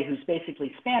every day, who's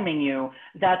basically spamming you,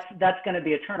 that's going to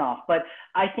be a turnoff. But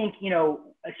I think, you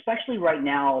know, especially right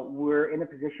now, we're in a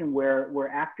position where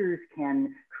actors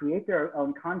can create their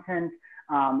own content.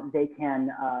 They can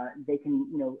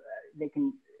you know, they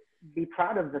can be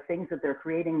proud of the things that they're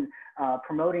creating,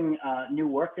 promoting new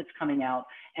work that's coming out.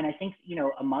 And I think, you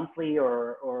know, a monthly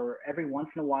or every once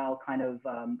in a while kind of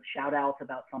shout out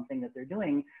about something that they're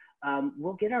doing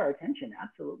will get our attention.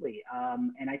 Absolutely.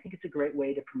 And I think it's a great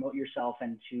way to promote yourself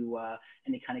and to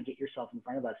kind of get yourself in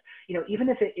front of us. You know, even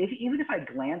if I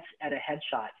glance at a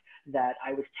headshot that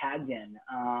I was tagged in,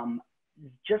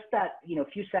 just that, you know,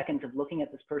 few seconds of looking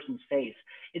at this person's face,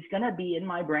 it's going to be in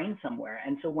my brain somewhere.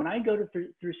 And so when I go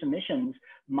through submissions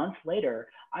months later,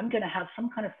 I'm going to have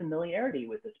some kind of familiarity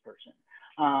with this person.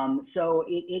 So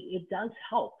it does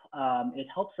help. It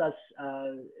helps us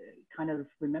kind of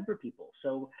remember people.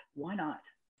 So why not?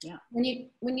 Yeah.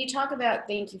 When you talk about,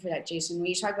 thank you for that, Jason. When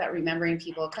you talk about remembering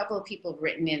people, a couple of people have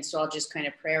written in, so I'll just kind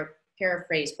of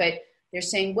paraphrase, but they're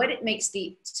saying what it makes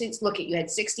since look at, you had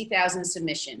 60,000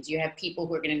 submissions. You have people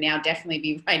who are going to now definitely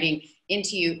be writing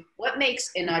into you. What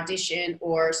makes an audition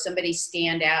or somebody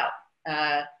stand out?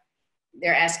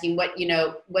 They're asking what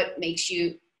makes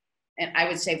you, and I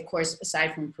would say, of course,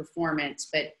 aside from performance,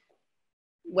 but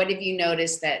what have you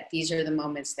noticed that these are the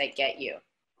moments that get you?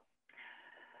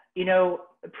 You know,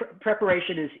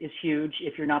 preparation is huge.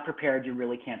 If you're not prepared, you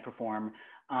really can't perform.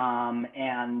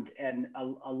 And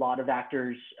a lot of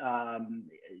actors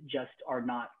just are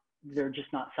not, they're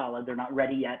just not solid. They're not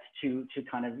ready yet to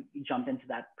kind of jump into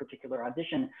that particular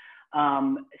audition.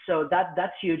 So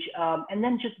that's huge. And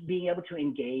then just being able to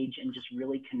engage and just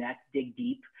really connect, dig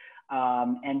deep,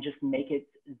 and just make it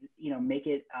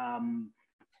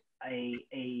a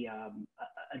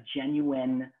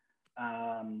genuine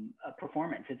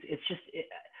performance.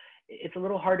 It's a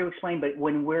little hard to explain, but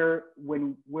when we're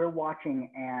watching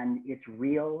and it's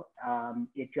real,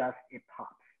 it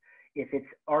pops. If it's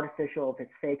artificial, if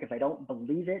it's fake, if I don't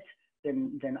believe it,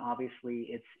 then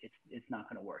obviously it's not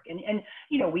going to work. And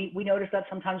you know, we notice that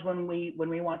sometimes when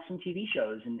we watch some TV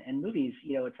shows and movies,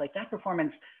 you know, it's like that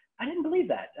performance, I didn't believe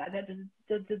that. That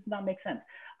does not make sense.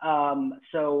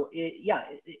 So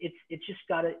it's just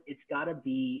gotta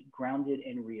be grounded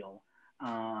and real.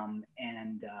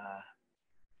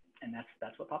 And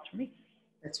that's what pops for me.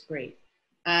 That's great.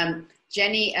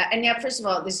 Jenny, and now first of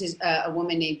all, this is a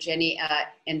woman named Jenny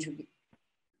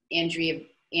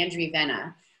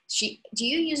Andrievena. Do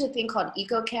you use a thing called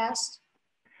EcoCast?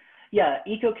 Yeah,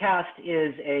 EcoCast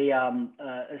is a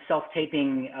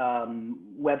self-taping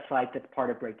website that's part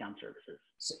of Breakdown Services.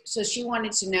 So she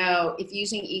wanted to know, if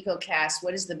using EcoCast,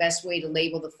 what is the best way to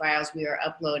label the files we are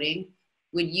uploading?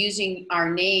 Would using our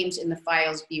names in the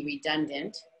files be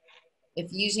redundant?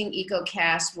 If using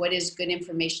EcoCast, what is good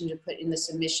information to put in the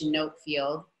submission note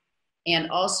field? And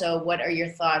also, what are your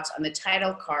thoughts on the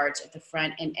title cards at the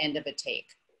front and end of a take?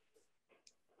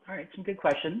 All right, some good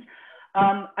questions.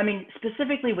 I mean,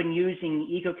 specifically when using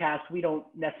EcoCast, we don't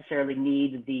necessarily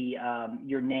need the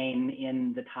your name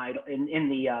in the title, in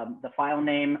the file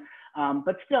name,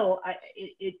 but still,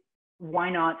 why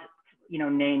not,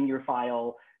 name your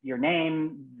file, your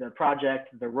name, the project,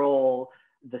 the role,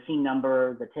 the scene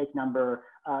number, the take number.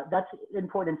 That's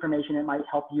important information. It might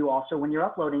help you also when you're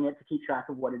uploading it to keep track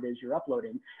of what it is you're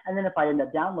uploading. And then if I end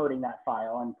up downloading that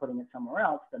file and putting it somewhere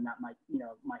else, then that might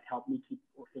help me keep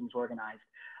things organized.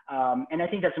 And I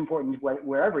think that's important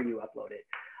wherever you upload it.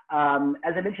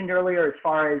 As I mentioned earlier, as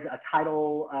far as a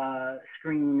title,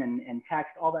 screen, and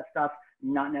text, all that stuff,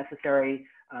 not necessary.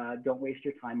 Don't waste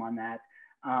your time on that.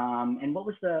 And what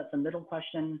was the middle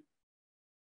question?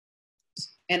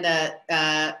 And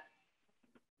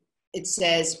it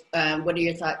says, what are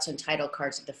your thoughts on title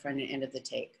cards at the front and end of the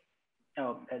take?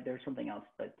 Oh, there's something else,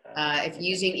 but. If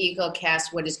using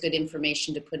EcoCast, what is good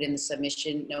information to put in the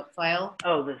submission note file?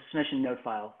 Oh, the submission note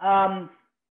file.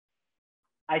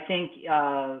 I think,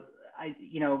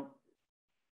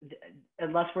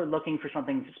 unless we're looking for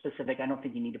something specific, I don't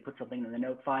think you need to put something in the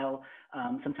note file.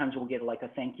 Sometimes we'll get like a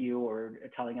thank you or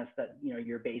telling us that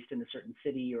you're based in a certain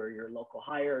city or your local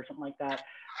hire or something like that.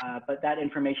 But that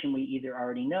information we either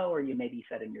already know or you maybe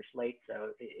set in your slate,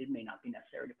 so it may not be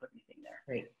necessary to put anything there.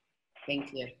 Great,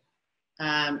 thank you.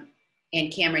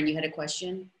 And Cameron, you had a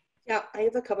question? Yeah, I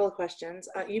have a couple of questions.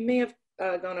 You may have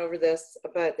gone over this,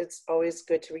 but it's always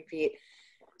good to repeat.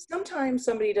 Sometimes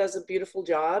somebody does a beautiful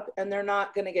job and they're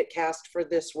not going to get cast for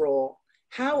this role.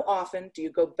 How often do you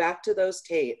go back to those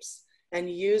tapes and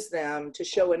use them to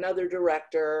show another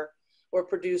director or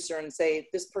producer and say,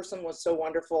 this person was so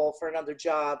wonderful for another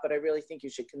job, but I really think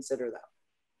you should consider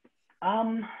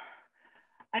them?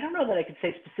 I don't know that I could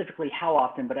say specifically how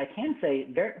often, but I can say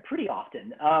pretty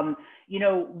often.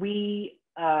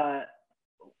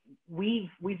 We've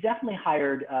definitely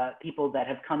hired people that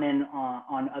have come in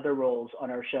on other roles on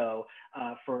our show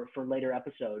for later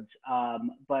episodes.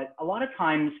 But a lot of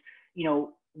times,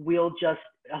 we'll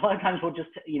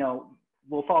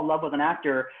fall in love with an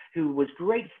actor who was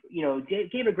great,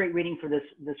 gave a great reading for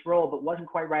this role, but wasn't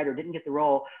quite right or didn't get the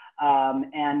role.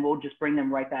 And we'll just bring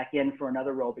them right back in for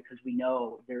another role because we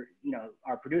know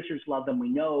our producers love them. We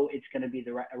know it's going to be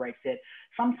the right fit.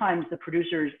 Sometimes the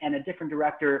producers and a different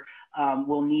director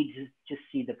will need to just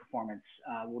see the performance.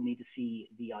 We'll need to see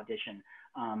the audition,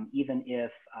 even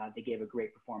if they gave a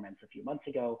great performance a few months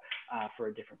ago for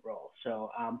a different role.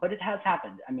 So, but it has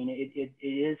happened. I mean, it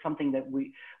is something that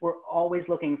we're always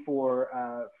looking for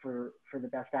the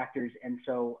best actors, and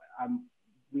so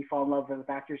we fall in love with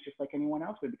actors just like anyone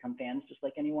else. We become fans just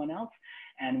like anyone else,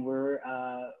 and we're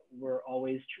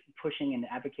always pushing and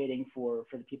advocating for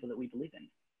the people that we believe in.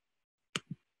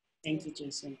 Thank you,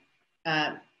 Jason.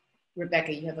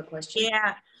 Rebecca, you have a question?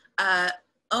 Yeah,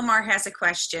 Omar has a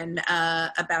question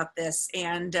about this,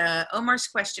 and Omar's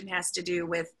question has to do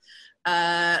with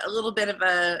a little bit of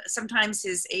sometimes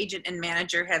his agent and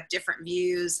manager have different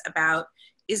views about,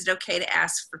 is it okay to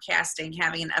ask for casting,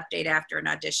 having an update after an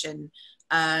audition?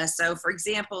 So for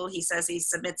example, he says he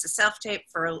submits a self-tape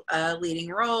for a leading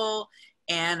role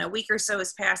and a week or so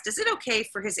has passed. Is it okay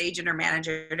for his agent or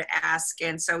manager to ask?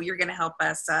 And so you're going to help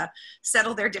us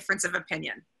settle their difference of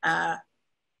opinion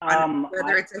on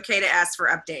whether it's okay to ask for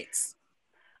updates.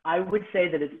 I would say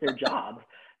that it's their job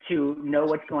to know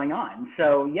what's going on.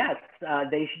 So yes,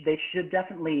 they should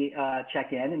definitely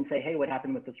check in and say, hey, what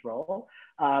happened with this role?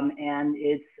 And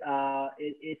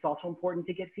it's also important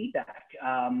to get feedback.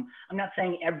 I'm not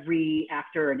saying every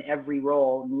actor in every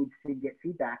role needs to get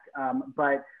feedback,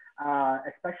 but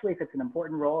especially if it's an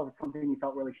important role, if it's something you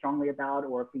felt really strongly about,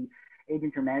 or if the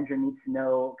agent or manager needs to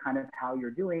know kind of how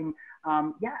you're doing.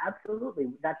 Yeah,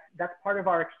 absolutely. That's part of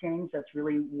our exchange. That's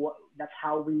really that's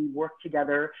how we work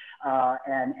together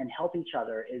and help each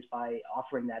other, is by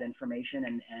offering that information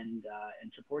and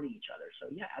supporting each other. So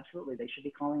yeah, absolutely. They should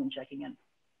be calling and checking in.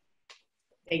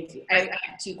 Thank you. I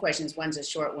have two questions. One's a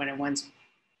short one and one's,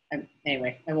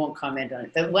 anyway, I won't comment on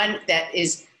it. The one that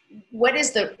is, what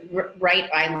is the right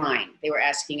eye line they were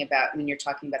asking about when you're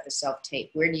talking about the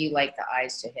self-tape? Where do you like the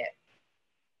eyes to hit?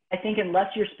 I think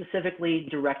unless you're specifically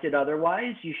directed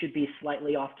otherwise, you should be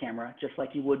slightly off camera, just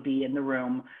like you would be in the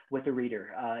room with the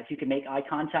reader. If you can make eye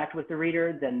contact with the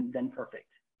reader, then perfect.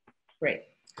 Great.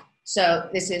 So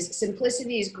this is,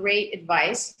 simplicity is great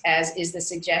advice, as is the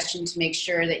suggestion to make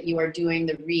sure that you are doing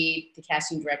the read the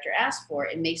casting director asked for.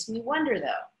 It makes me wonder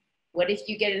though, what if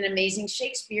you get an amazing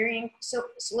Shakespearean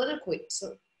soliloquy?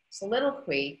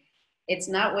 It's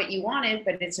not what you wanted,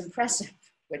 but it's impressive.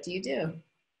 What do you do?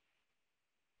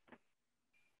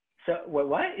 So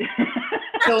what?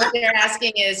 So what they're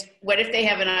asking is, what if they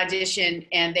have an audition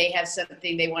and they have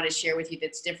something they want to share with you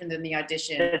that's different than the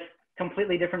audition? It's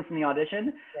completely different from the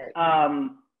audition. Right.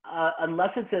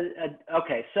 Unless it's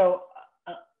okay. So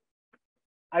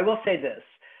I will say this.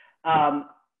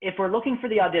 if we're looking for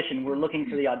the audition, we're looking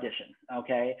for the audition,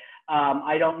 okay?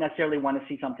 I don't necessarily want to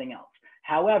see something else.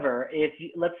 However, if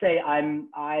let's say I'm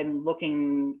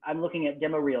looking at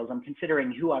demo reels, I'm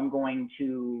considering who I'm going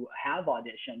to have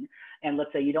audition, and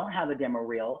let's say you don't have a demo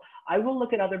reel, I will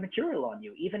look at other material on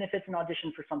you, even if it's an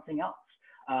audition for something else,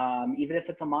 even if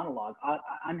it's a monologue.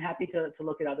 I'm happy to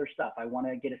look at other stuff. I want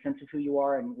to get a sense of who you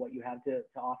are and what you have to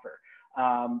offer.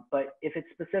 But if it's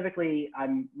specifically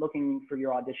I'm looking for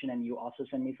your audition and you also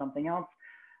send me something else,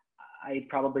 I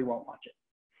probably won't watch it.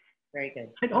 Very good.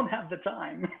 I don't have the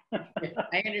time.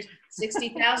 I understand.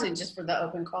 60,000 just for the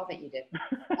open call that you did.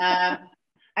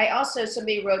 I also,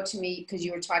 somebody wrote to me because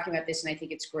you were talking about this, and I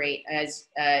think it's great, as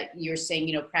you're saying,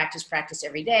 you know, practice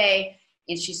every day.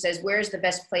 And she says, where's the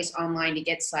best place online to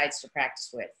get sides to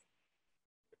practice with?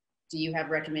 Do you have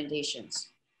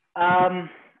recommendations? I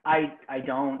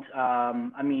don't.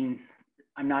 I mean,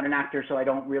 I'm not an actor, so I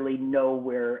don't really know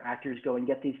where actors go and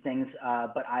get these things.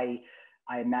 But I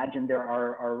imagine there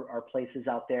are places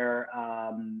out there.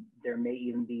 There may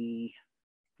even be,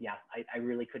 yeah, I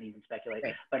really couldn't even speculate.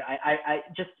 Right. But I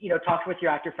just, you know, talk with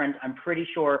your actor friends. I'm pretty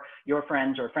sure your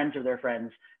friends or friends of their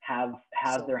friends have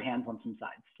their hands on some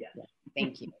sides. Yes. Yeah.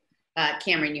 Thank you.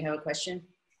 Cameron, you have a question?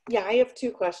 Yeah, I have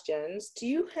 2 questions. Do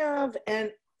you have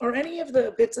or any of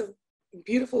the bits of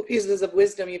beautiful pieces of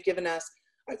wisdom you've given us,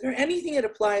 are there anything that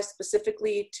applies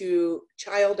specifically to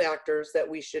child actors that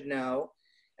we should know?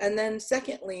 And then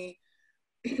secondly,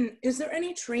 is there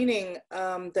any training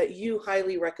that you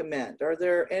highly recommend? Are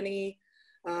there any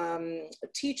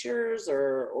teachers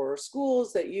or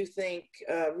schools that you think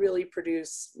really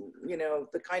produce, you know,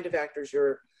 the kind of actors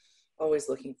you're always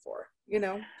looking for? You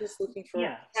know, just looking for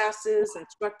classes,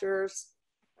 instructors.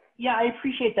 Yeah, I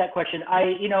appreciate that question.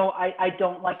 I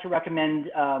don't like to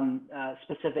recommend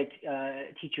specific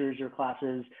teachers or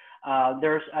classes.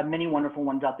 There's many wonderful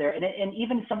ones out there, and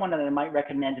even someone that I might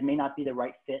recommend may not be the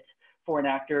right fit for an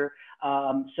actor.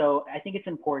 So I think it's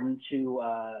important to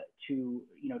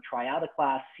try out a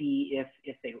class, see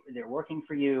if they're working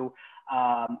for you.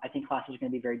 I think classes are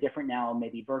going to be very different now,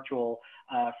 maybe virtual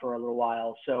for a little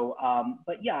while. So,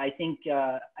 but yeah, I think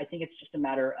it's just a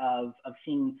matter of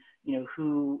seeing, you know,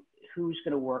 who's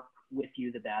going to work with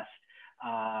you the best,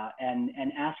 and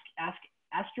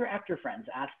ask your actor friends,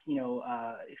 ask, you know,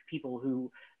 if people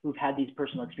who've had these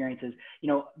personal experiences, you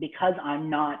know, because I'm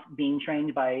not being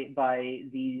trained by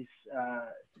these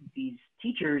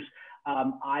teachers,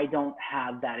 I don't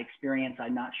have that experience.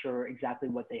 I'm not sure exactly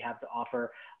what they have to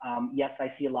offer. Yes,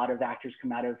 I see a lot of actors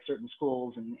come out of certain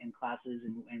schools and classes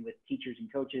and with teachers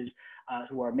and coaches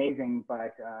who are amazing,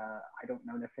 but I don't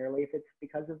know necessarily if it's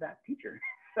because of that teacher.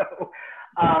 So,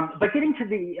 but getting to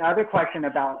the other question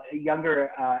about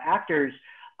younger actors,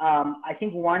 I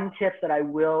think one tip that I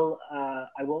will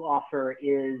offer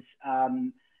is,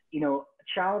 you know,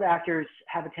 child actors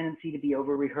have a tendency to be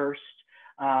over-rehearsed,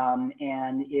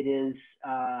 and it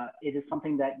is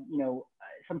something that, you know,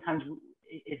 sometimes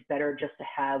it's better just to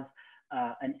have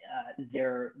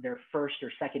their first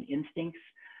or second instincts.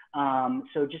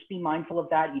 So just be mindful of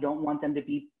that. You don't want them to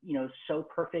be, you know, so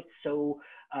perfect, so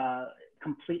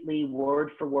completely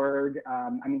word for word.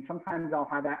 I mean, sometimes I'll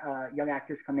have young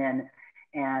actors come in,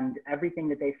 and everything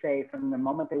that they say from the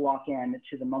moment they walk in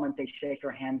to the moment they shake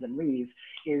their hands and leave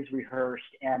is rehearsed,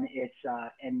 and it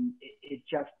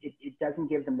doesn't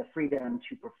give them the freedom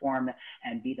to perform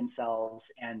and be themselves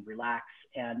and relax,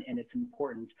 and it's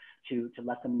important to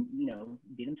let them, you know,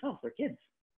 be themselves. They're kids.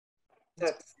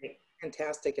 That's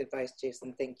fantastic advice,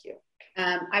 Jason. Thank you.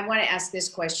 I want to ask this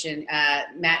question.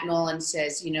 Matt Nolan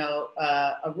says, you know,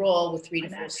 a role with 3 to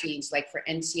 4 scenes, like for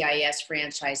NCIS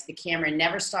franchise, the camera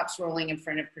never stops rolling in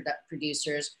front of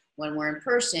producers when we're in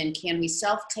person. Can we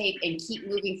self-tape and keep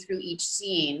moving through each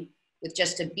scene with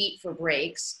just a beat for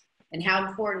breaks? And how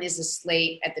important is the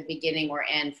slate at the beginning or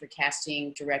end for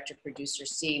casting, director, producer,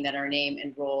 seeing that our name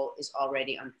and role is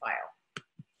already on file?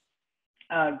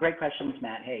 Great questions,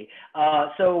 Matt. Hey.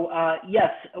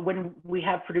 Yes, when we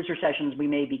have producer sessions, we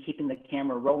may be keeping the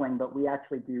camera rolling, but we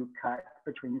actually do cut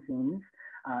between scenes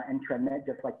and trim it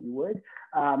just like you would.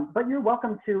 But you're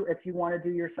welcome to, if you want to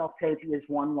do your self-tape is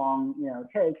one long, you know,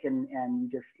 take and you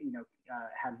just, you know,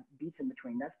 have beats in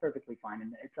between, that's perfectly fine,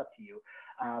 and it's up to you.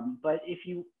 But if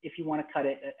you want to cut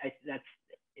it,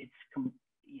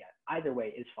 either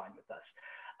way is fine with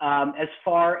us. As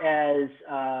far as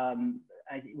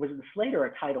was it the slate or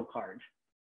a title card?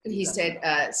 He said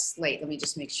slate. Let me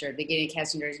just make sure. Beginning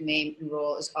casting director's name and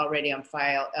role is already on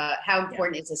file. How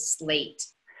important is a slate?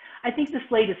 I think the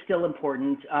slate is still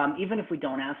important, even if we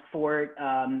don't ask for it,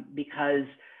 because,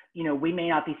 you know, we may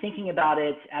not be thinking about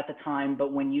it at the time,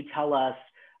 but when you tell us,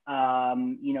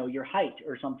 you know, your height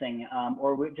or something,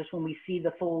 or just when we see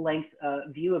the full length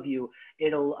view of you,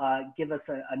 it'll give us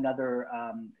another,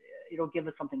 it'll give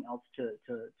us something else to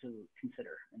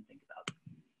consider and think about.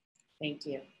 Thank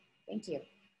you. Thank you.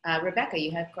 Rebecca,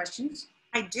 you have questions?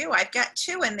 I do. I've got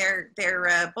two, and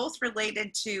they're both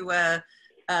related to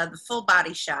the full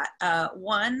body shot.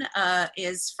 One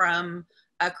is from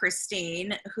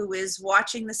Christine, who is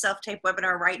watching the self-tape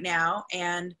webinar right now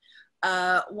and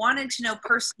wanted to know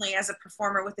personally, as a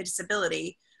performer with a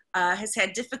disability, has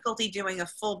had difficulty doing a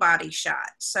full body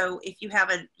shot. So if you have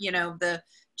the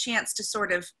chance to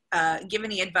sort of give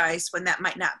any advice when that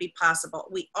might not be possible.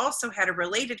 We also had a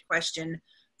related question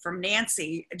from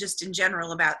Nancy, just in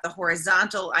general, about the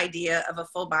horizontal idea of a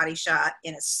full body shot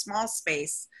in a small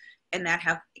space, and that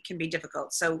how it can be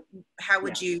difficult. So how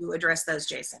would you address those,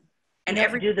 Jason? And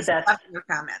do the best. Your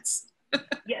comments.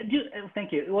 Yeah,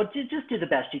 thank you. Well, just do the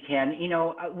best you can. You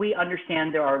know, we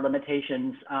understand there are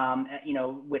limitations, you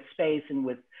know, with space and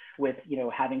with you know,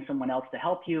 having someone else to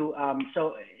help you.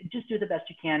 So just do the best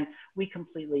you can. We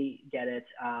completely get it.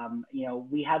 You know,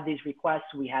 we have these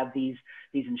requests, we have these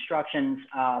instructions,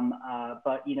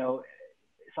 but you know,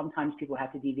 sometimes people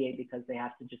have to deviate because they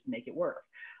have to just make it work.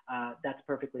 That's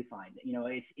perfectly fine. You know,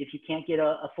 if you can't get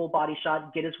a full body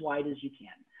shot, get as wide as you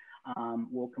can.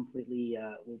 We'll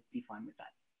be fine with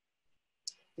that.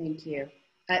 Thank you.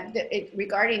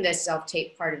 Regarding the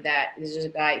self-tape part of that, this is a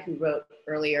guy who wrote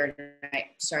earlier, and I'm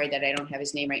sorry that I don't have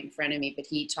his name right in front of me, but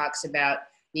he talks about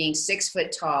being 6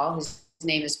 foot tall. His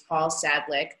name is Paul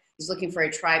Sadlick. He's looking for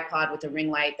a tripod with a ring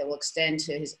light that will extend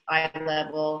to his eye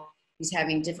level. He's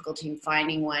having difficulty in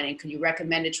finding one. And could you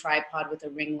recommend a tripod with a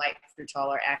ring light for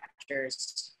taller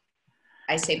actors?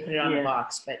 I say put it on a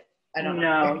box, but I don't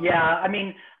know. No, yeah, I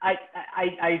mean,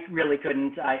 I really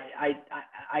couldn't.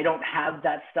 I don't have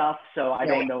that stuff, so I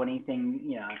don't know anything.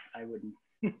 Yeah, I wouldn't.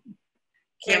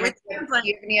 Cameron, do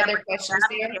you have any other questions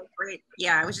there? Great.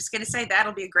 Yeah, I was just going to say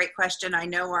that'll be a great question. I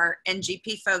know our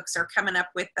NGP folks are coming up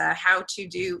with how to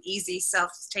do easy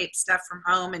self-tape stuff from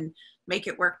home and make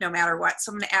it work no matter what.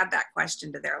 So I'm going to add that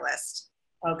question to their list.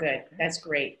 Oh, good. That's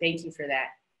great. Thank you for that.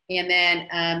 And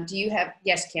then do you have,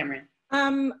 yes, Cameron?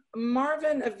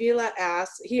 Marvin Avila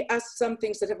he asked some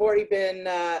things that have already been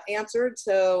answered.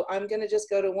 So I'm going to just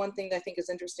go to one thing that I think is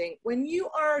interesting. When you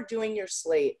are doing your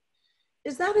slate,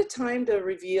 is that a time to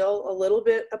reveal a little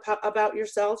bit about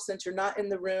yourself, since you're not in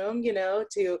the room, you know,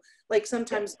 to, like,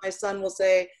 sometimes my son will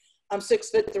say, I'm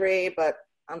 6'3", but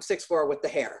I'm 6'4" with the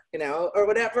hair, you know, or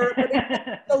whatever. But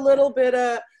it's a little bit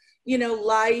of, you know,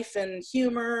 life and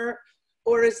humor.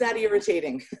 Or is that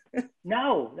irritating?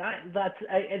 No,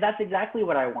 that's exactly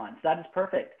what I want. That is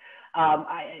perfect.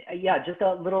 Yeah, just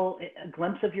a little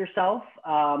glimpse of yourself,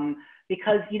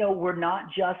 because, you know, we're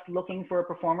not just looking for a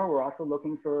performer, we're also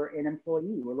looking for an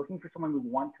employee. We're looking for someone we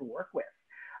want to work with.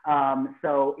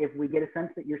 So if we get a sense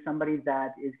that you're somebody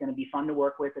that is going to be fun to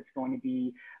work with, it's going to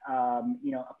be,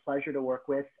 you know, a pleasure to work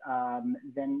with,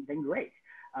 then great.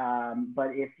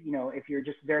 But if you're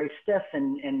just very stiff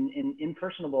and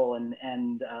impersonable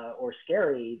and or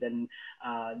scary, then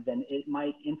it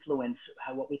might influence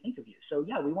what we think of you. So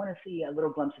yeah, we want to see a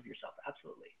little glimpse of yourself.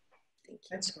 Absolutely.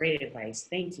 That's great advice.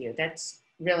 Thank you. That's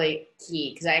really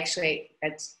key,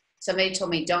 because somebody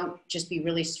told me don't just be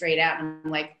really straight out, and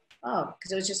I'm like, oh,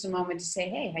 because it was just a moment to say,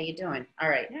 hey, how you doing? All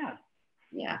right.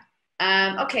 Yeah.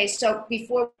 Okay. So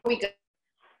before we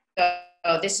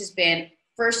go, this has been,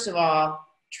 first of all,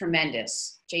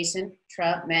 tremendous. Jason,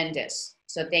 tremendous.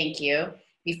 So thank you.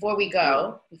 Before we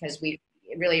go, because we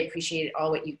really appreciated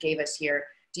all what you gave us here,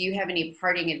 do you have any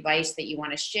parting advice that you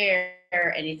want to share?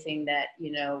 Anything that,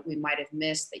 you know, we might have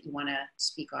missed that you want to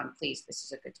speak on? Please, this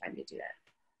is a good time to do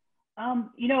that.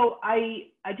 You know, I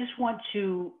just want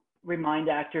to remind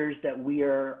actors that we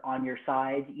are on your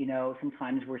side. You know,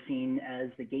 sometimes we're seen as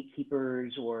the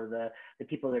gatekeepers or the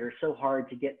people that are so hard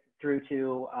to get through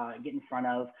to, get in front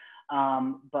of.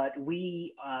 But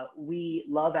we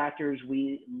love actors.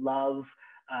 We love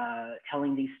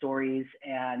telling these stories,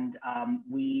 and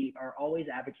we are always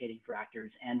advocating for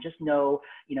actors. And just know,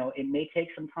 you know, it may take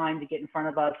some time to get in front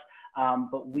of us,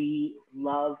 but we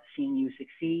love seeing you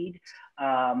succeed.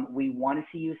 We want to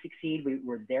see you succeed.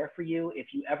 We're there for you. If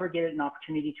you ever get an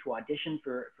opportunity to audition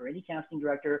for any casting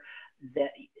director,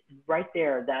 that right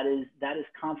there, that is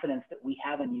confidence that we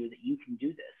have in you that you can do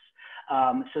this.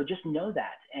 So just know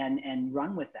that and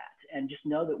run with that, and just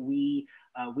know that we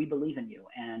believe in you,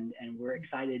 and we're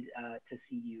excited to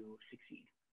see you succeed.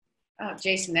 Oh,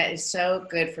 Jason, that is so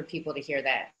good for people to hear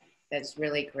that. That's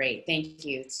really great. Thank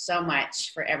you so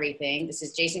much for everything. This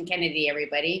is Jason Kennedy,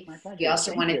 everybody. We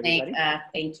also want to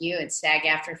thank you and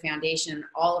SAG-AFTRA Foundation and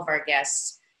all of our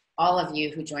guests all of you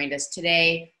who joined us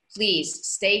today. Please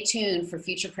stay tuned for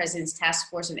future President's Task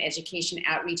Force on Education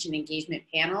Outreach and Engagement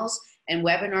panels and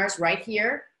webinars right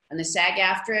here on the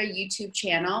SAG-AFTRA YouTube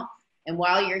channel. And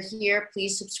while you're here,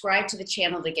 please subscribe to the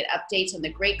channel to get updates on the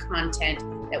great content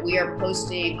that we are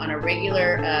posting on a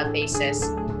regular basis.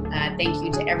 Thank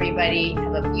you to everybody.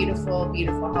 Have a beautiful,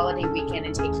 beautiful holiday weekend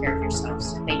and take care of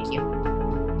yourselves. Thank you.